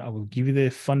instruction. I will give you the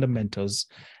fundamentals.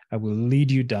 I will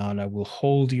lead you down. I will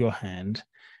hold your hand.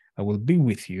 I will be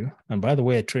with you. And by the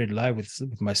way, I trade live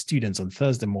with my students on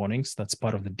Thursday mornings. That's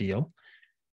part of the deal.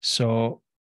 So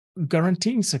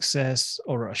guaranteeing success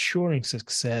or assuring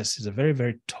success is a very,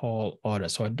 very tall order.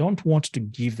 So I don't want to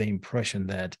give the impression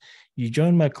that you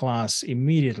join my class,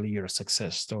 immediately you're a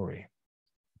success story.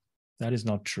 That is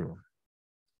not true.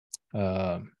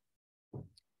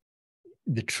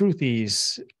 The truth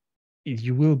is,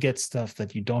 you will get stuff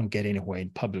that you don't get anywhere in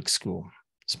public school,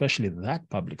 especially that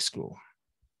public school.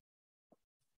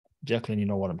 Jacqueline, you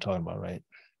know what I'm talking about, right?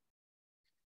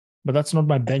 But that's not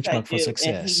my benchmark for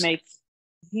success. And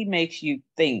he makes you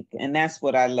think, and that's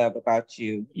what I love about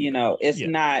you. It's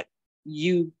not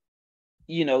you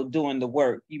doing the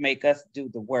work. You make us do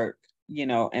the work,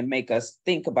 and make us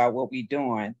think about what we're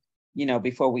doing,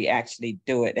 before we actually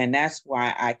do it. And that's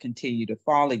why I continue to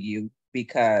follow you,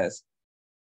 because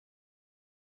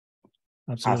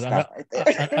absolutely. I'll stop right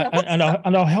there.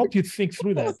 And I'll help you think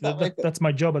through that. That's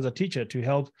my job as a teacher, to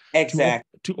help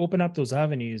to open up those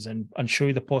avenues and show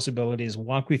you the possibilities,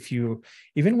 work with you.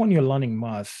 Even when you're learning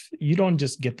math, you don't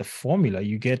just get the formula,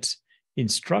 you get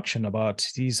instruction about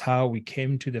this is how we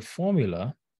came to the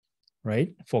formula,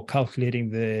 right? For calculating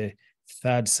the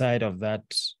third side of that,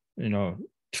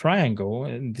 triangle.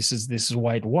 And this is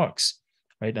why it works.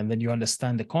 Right. And then you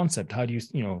understand the concept. How do you,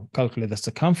 calculate the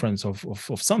circumference of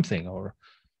something, or,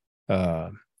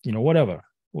 whatever,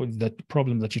 or that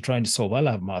problem that you're trying to solve. I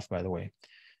love math, by the way.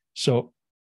 So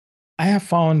I have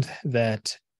found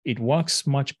that it works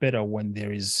much better when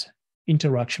there is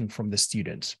interaction from the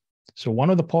students. So one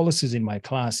of the policies in my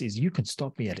class is you can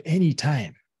stop me at any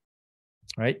time,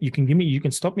 right? You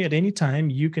can stop me at any time.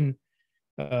 You can,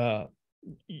 and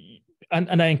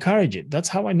I encourage it. That's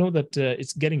how I know that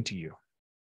it's getting to you.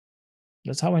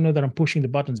 That's how I know that I'm pushing the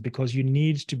buttons, because you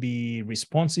need to be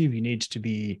responsive. You need to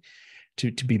be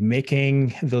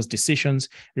making those decisions.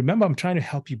 Remember, I'm trying to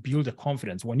help you build a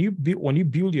confidence. When you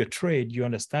build your trade, you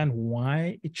understand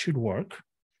why it should work,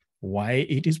 why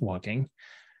it is working.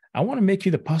 I want to make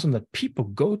you the person that people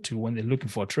go to when they're looking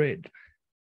for a trade.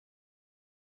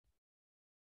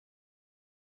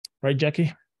 Right,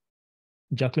 Jacqueline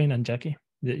and Jackie?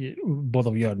 Both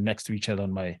of you are next to each other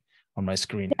on my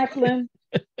screen. Jacqueline,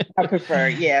 I prefer,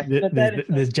 yes.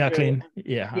 There's Jacqueline,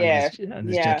 yeah, and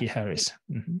there's Jackie Harris.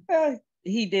 Mm-hmm.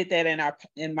 He did that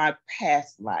in my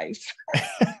past life.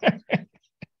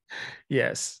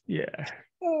 Yes, yeah.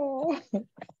 Oh,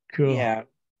 cool. Yeah.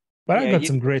 But I've got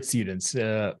some great students.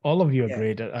 All of you are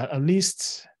great. At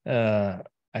least I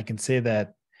can say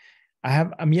that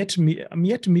I'm yet to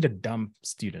meet a dumb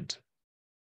student.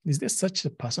 Is there such a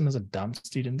person as a dumb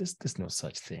student? There's no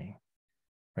such thing,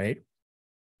 right?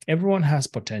 Everyone has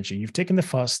potential. You've taken the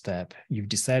first step. You've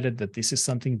decided that this is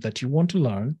something that you want to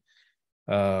learn.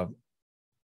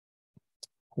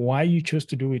 Why you chose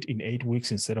to do it in 8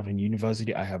 weeks instead of in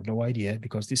university, I have no idea,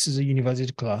 because this is a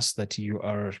university class that you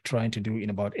are trying to do in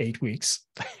about 8 weeks.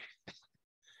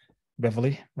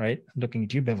 Beverly, right? Looking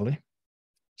at you, Beverly.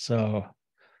 So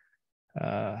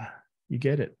you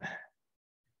get it.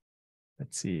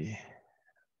 Let's see.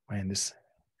 Man,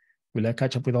 will I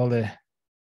catch up with all the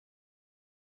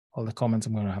comments?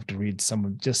 I'm going to have to read some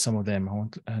of them. I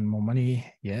want to earn more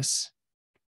money. Yes.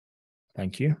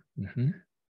 Thank you. Mm-hmm.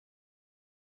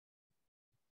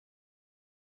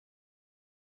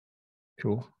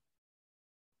 Cool.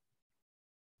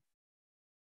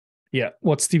 Yeah,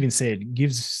 what Steven said,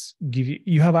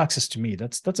 you have access to me.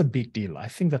 That's a big deal. I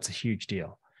think that's a huge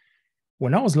deal.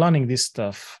 When I was learning this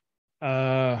stuff,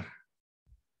 there's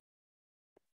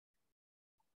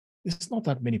not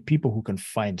that many people who can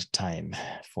find time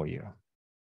for you.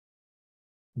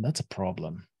 And that's a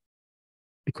problem,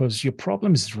 because your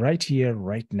problem is right here,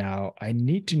 right now. I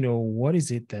need to know, what is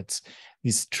it that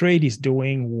this trade is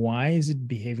doing? Why is it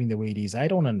behaving the way it is? I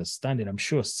don't understand it. I'm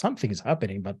sure something is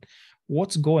happening, but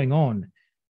what's going on?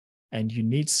 And you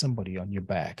need somebody on your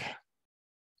back.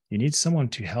 You need someone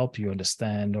to help you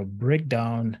understand or break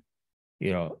down,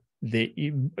 the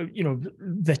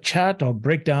chat, or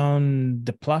break down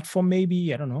the platform.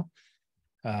 Maybe, I don't know.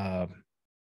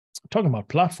 Talking about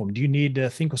platform, do you need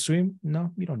Thinkorswim?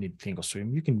 No, you don't need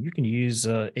Thinkorswim. You can use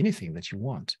anything that you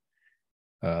want.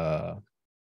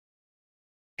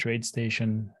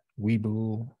 TradeStation,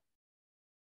 Webull,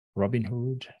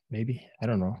 Robinhood, maybe. I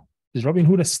don't know. Is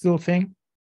Robinhood a still thing?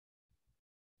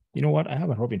 You know what? I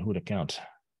have a Robinhood account.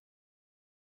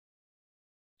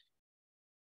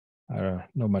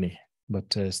 No money,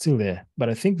 but still there. But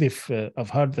I think I've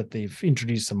heard that they've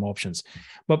introduced some options.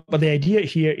 But the idea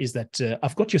here is that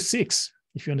I've got your six,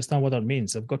 if you understand what that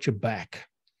means. I've got your back,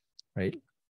 right?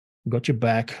 Got your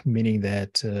back, meaning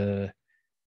that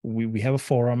we have a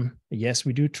forum. Yes,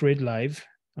 we do trade live.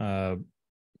 And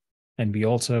we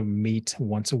also meet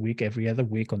once a week, every other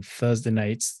week on Thursday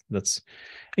nights. And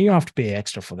you don't have to pay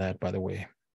extra for that, by the way.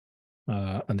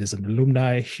 And there's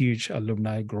an huge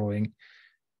alumni growing.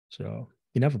 So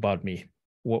enough about me.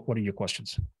 What are your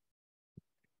questions? A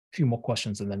few more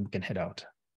questions and then we can head out.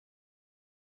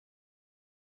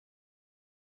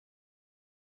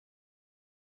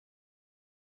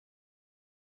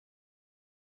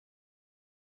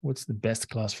 What's the best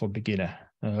class for beginner?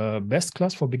 Best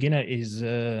class for beginner is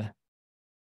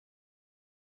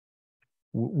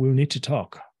we'll need to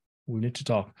talk.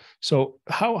 So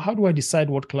how do I decide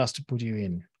what class to put you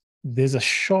in? There's a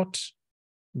short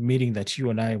meeting that you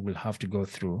and I will have to go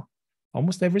through,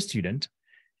 almost every student,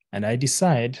 and I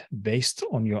decide based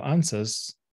on your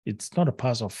answers, it's not a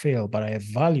pass or fail, but I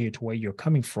evaluate where you're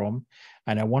coming from,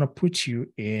 and I want to put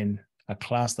you in a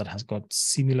class that has got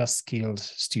similar skilled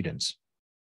students.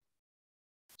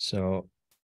 So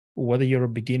whether you're a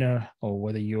beginner or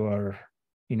whether you are,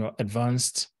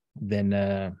 advanced, then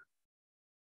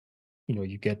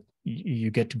you get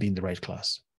to be in the right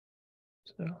class.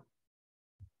 So,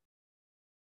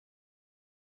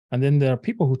 and then there are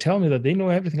people who tell me that they know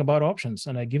everything about options,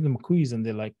 and I give them a quiz, and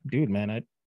they're like, "Dude, man, I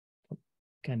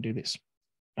can't do this.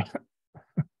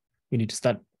 We need to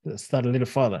start a little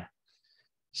further."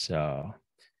 So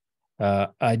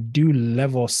I do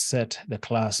level set the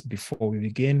class before we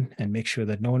begin and make sure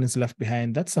that no one is left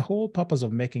behind. That's the whole purpose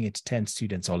of making it 10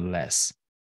 students or less.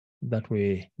 That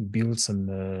way, build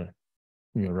some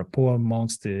rapport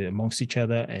amongst each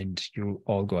other, and you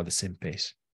all go at the same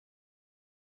pace.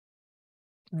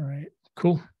 All right,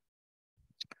 cool.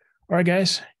 All right,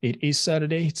 guys, it is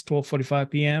Saturday. It's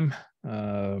 12:45 p.m.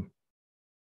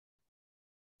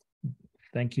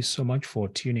 Thank you so much for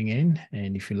tuning in.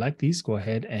 And if you like these, go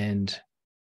ahead and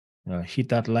hit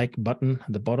that like button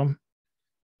at the bottom.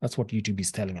 That's what YouTube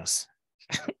is telling us.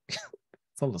 It's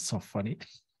all so funny.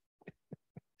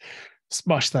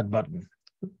 Smash that button.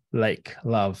 Like,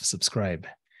 love, subscribe,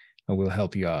 and we'll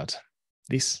help you out.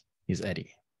 This is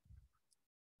Eddie.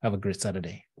 Have a great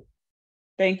Saturday.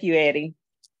 Thank you, Eddie.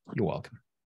 You're welcome.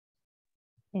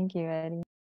 Thank you, Eddie.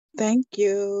 Thank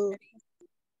you.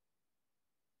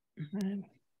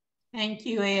 Thank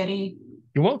you, Eddie.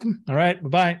 You're welcome. All right.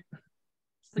 Bye-bye.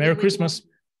 Merry Christmas.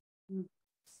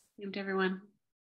 Same to everyone.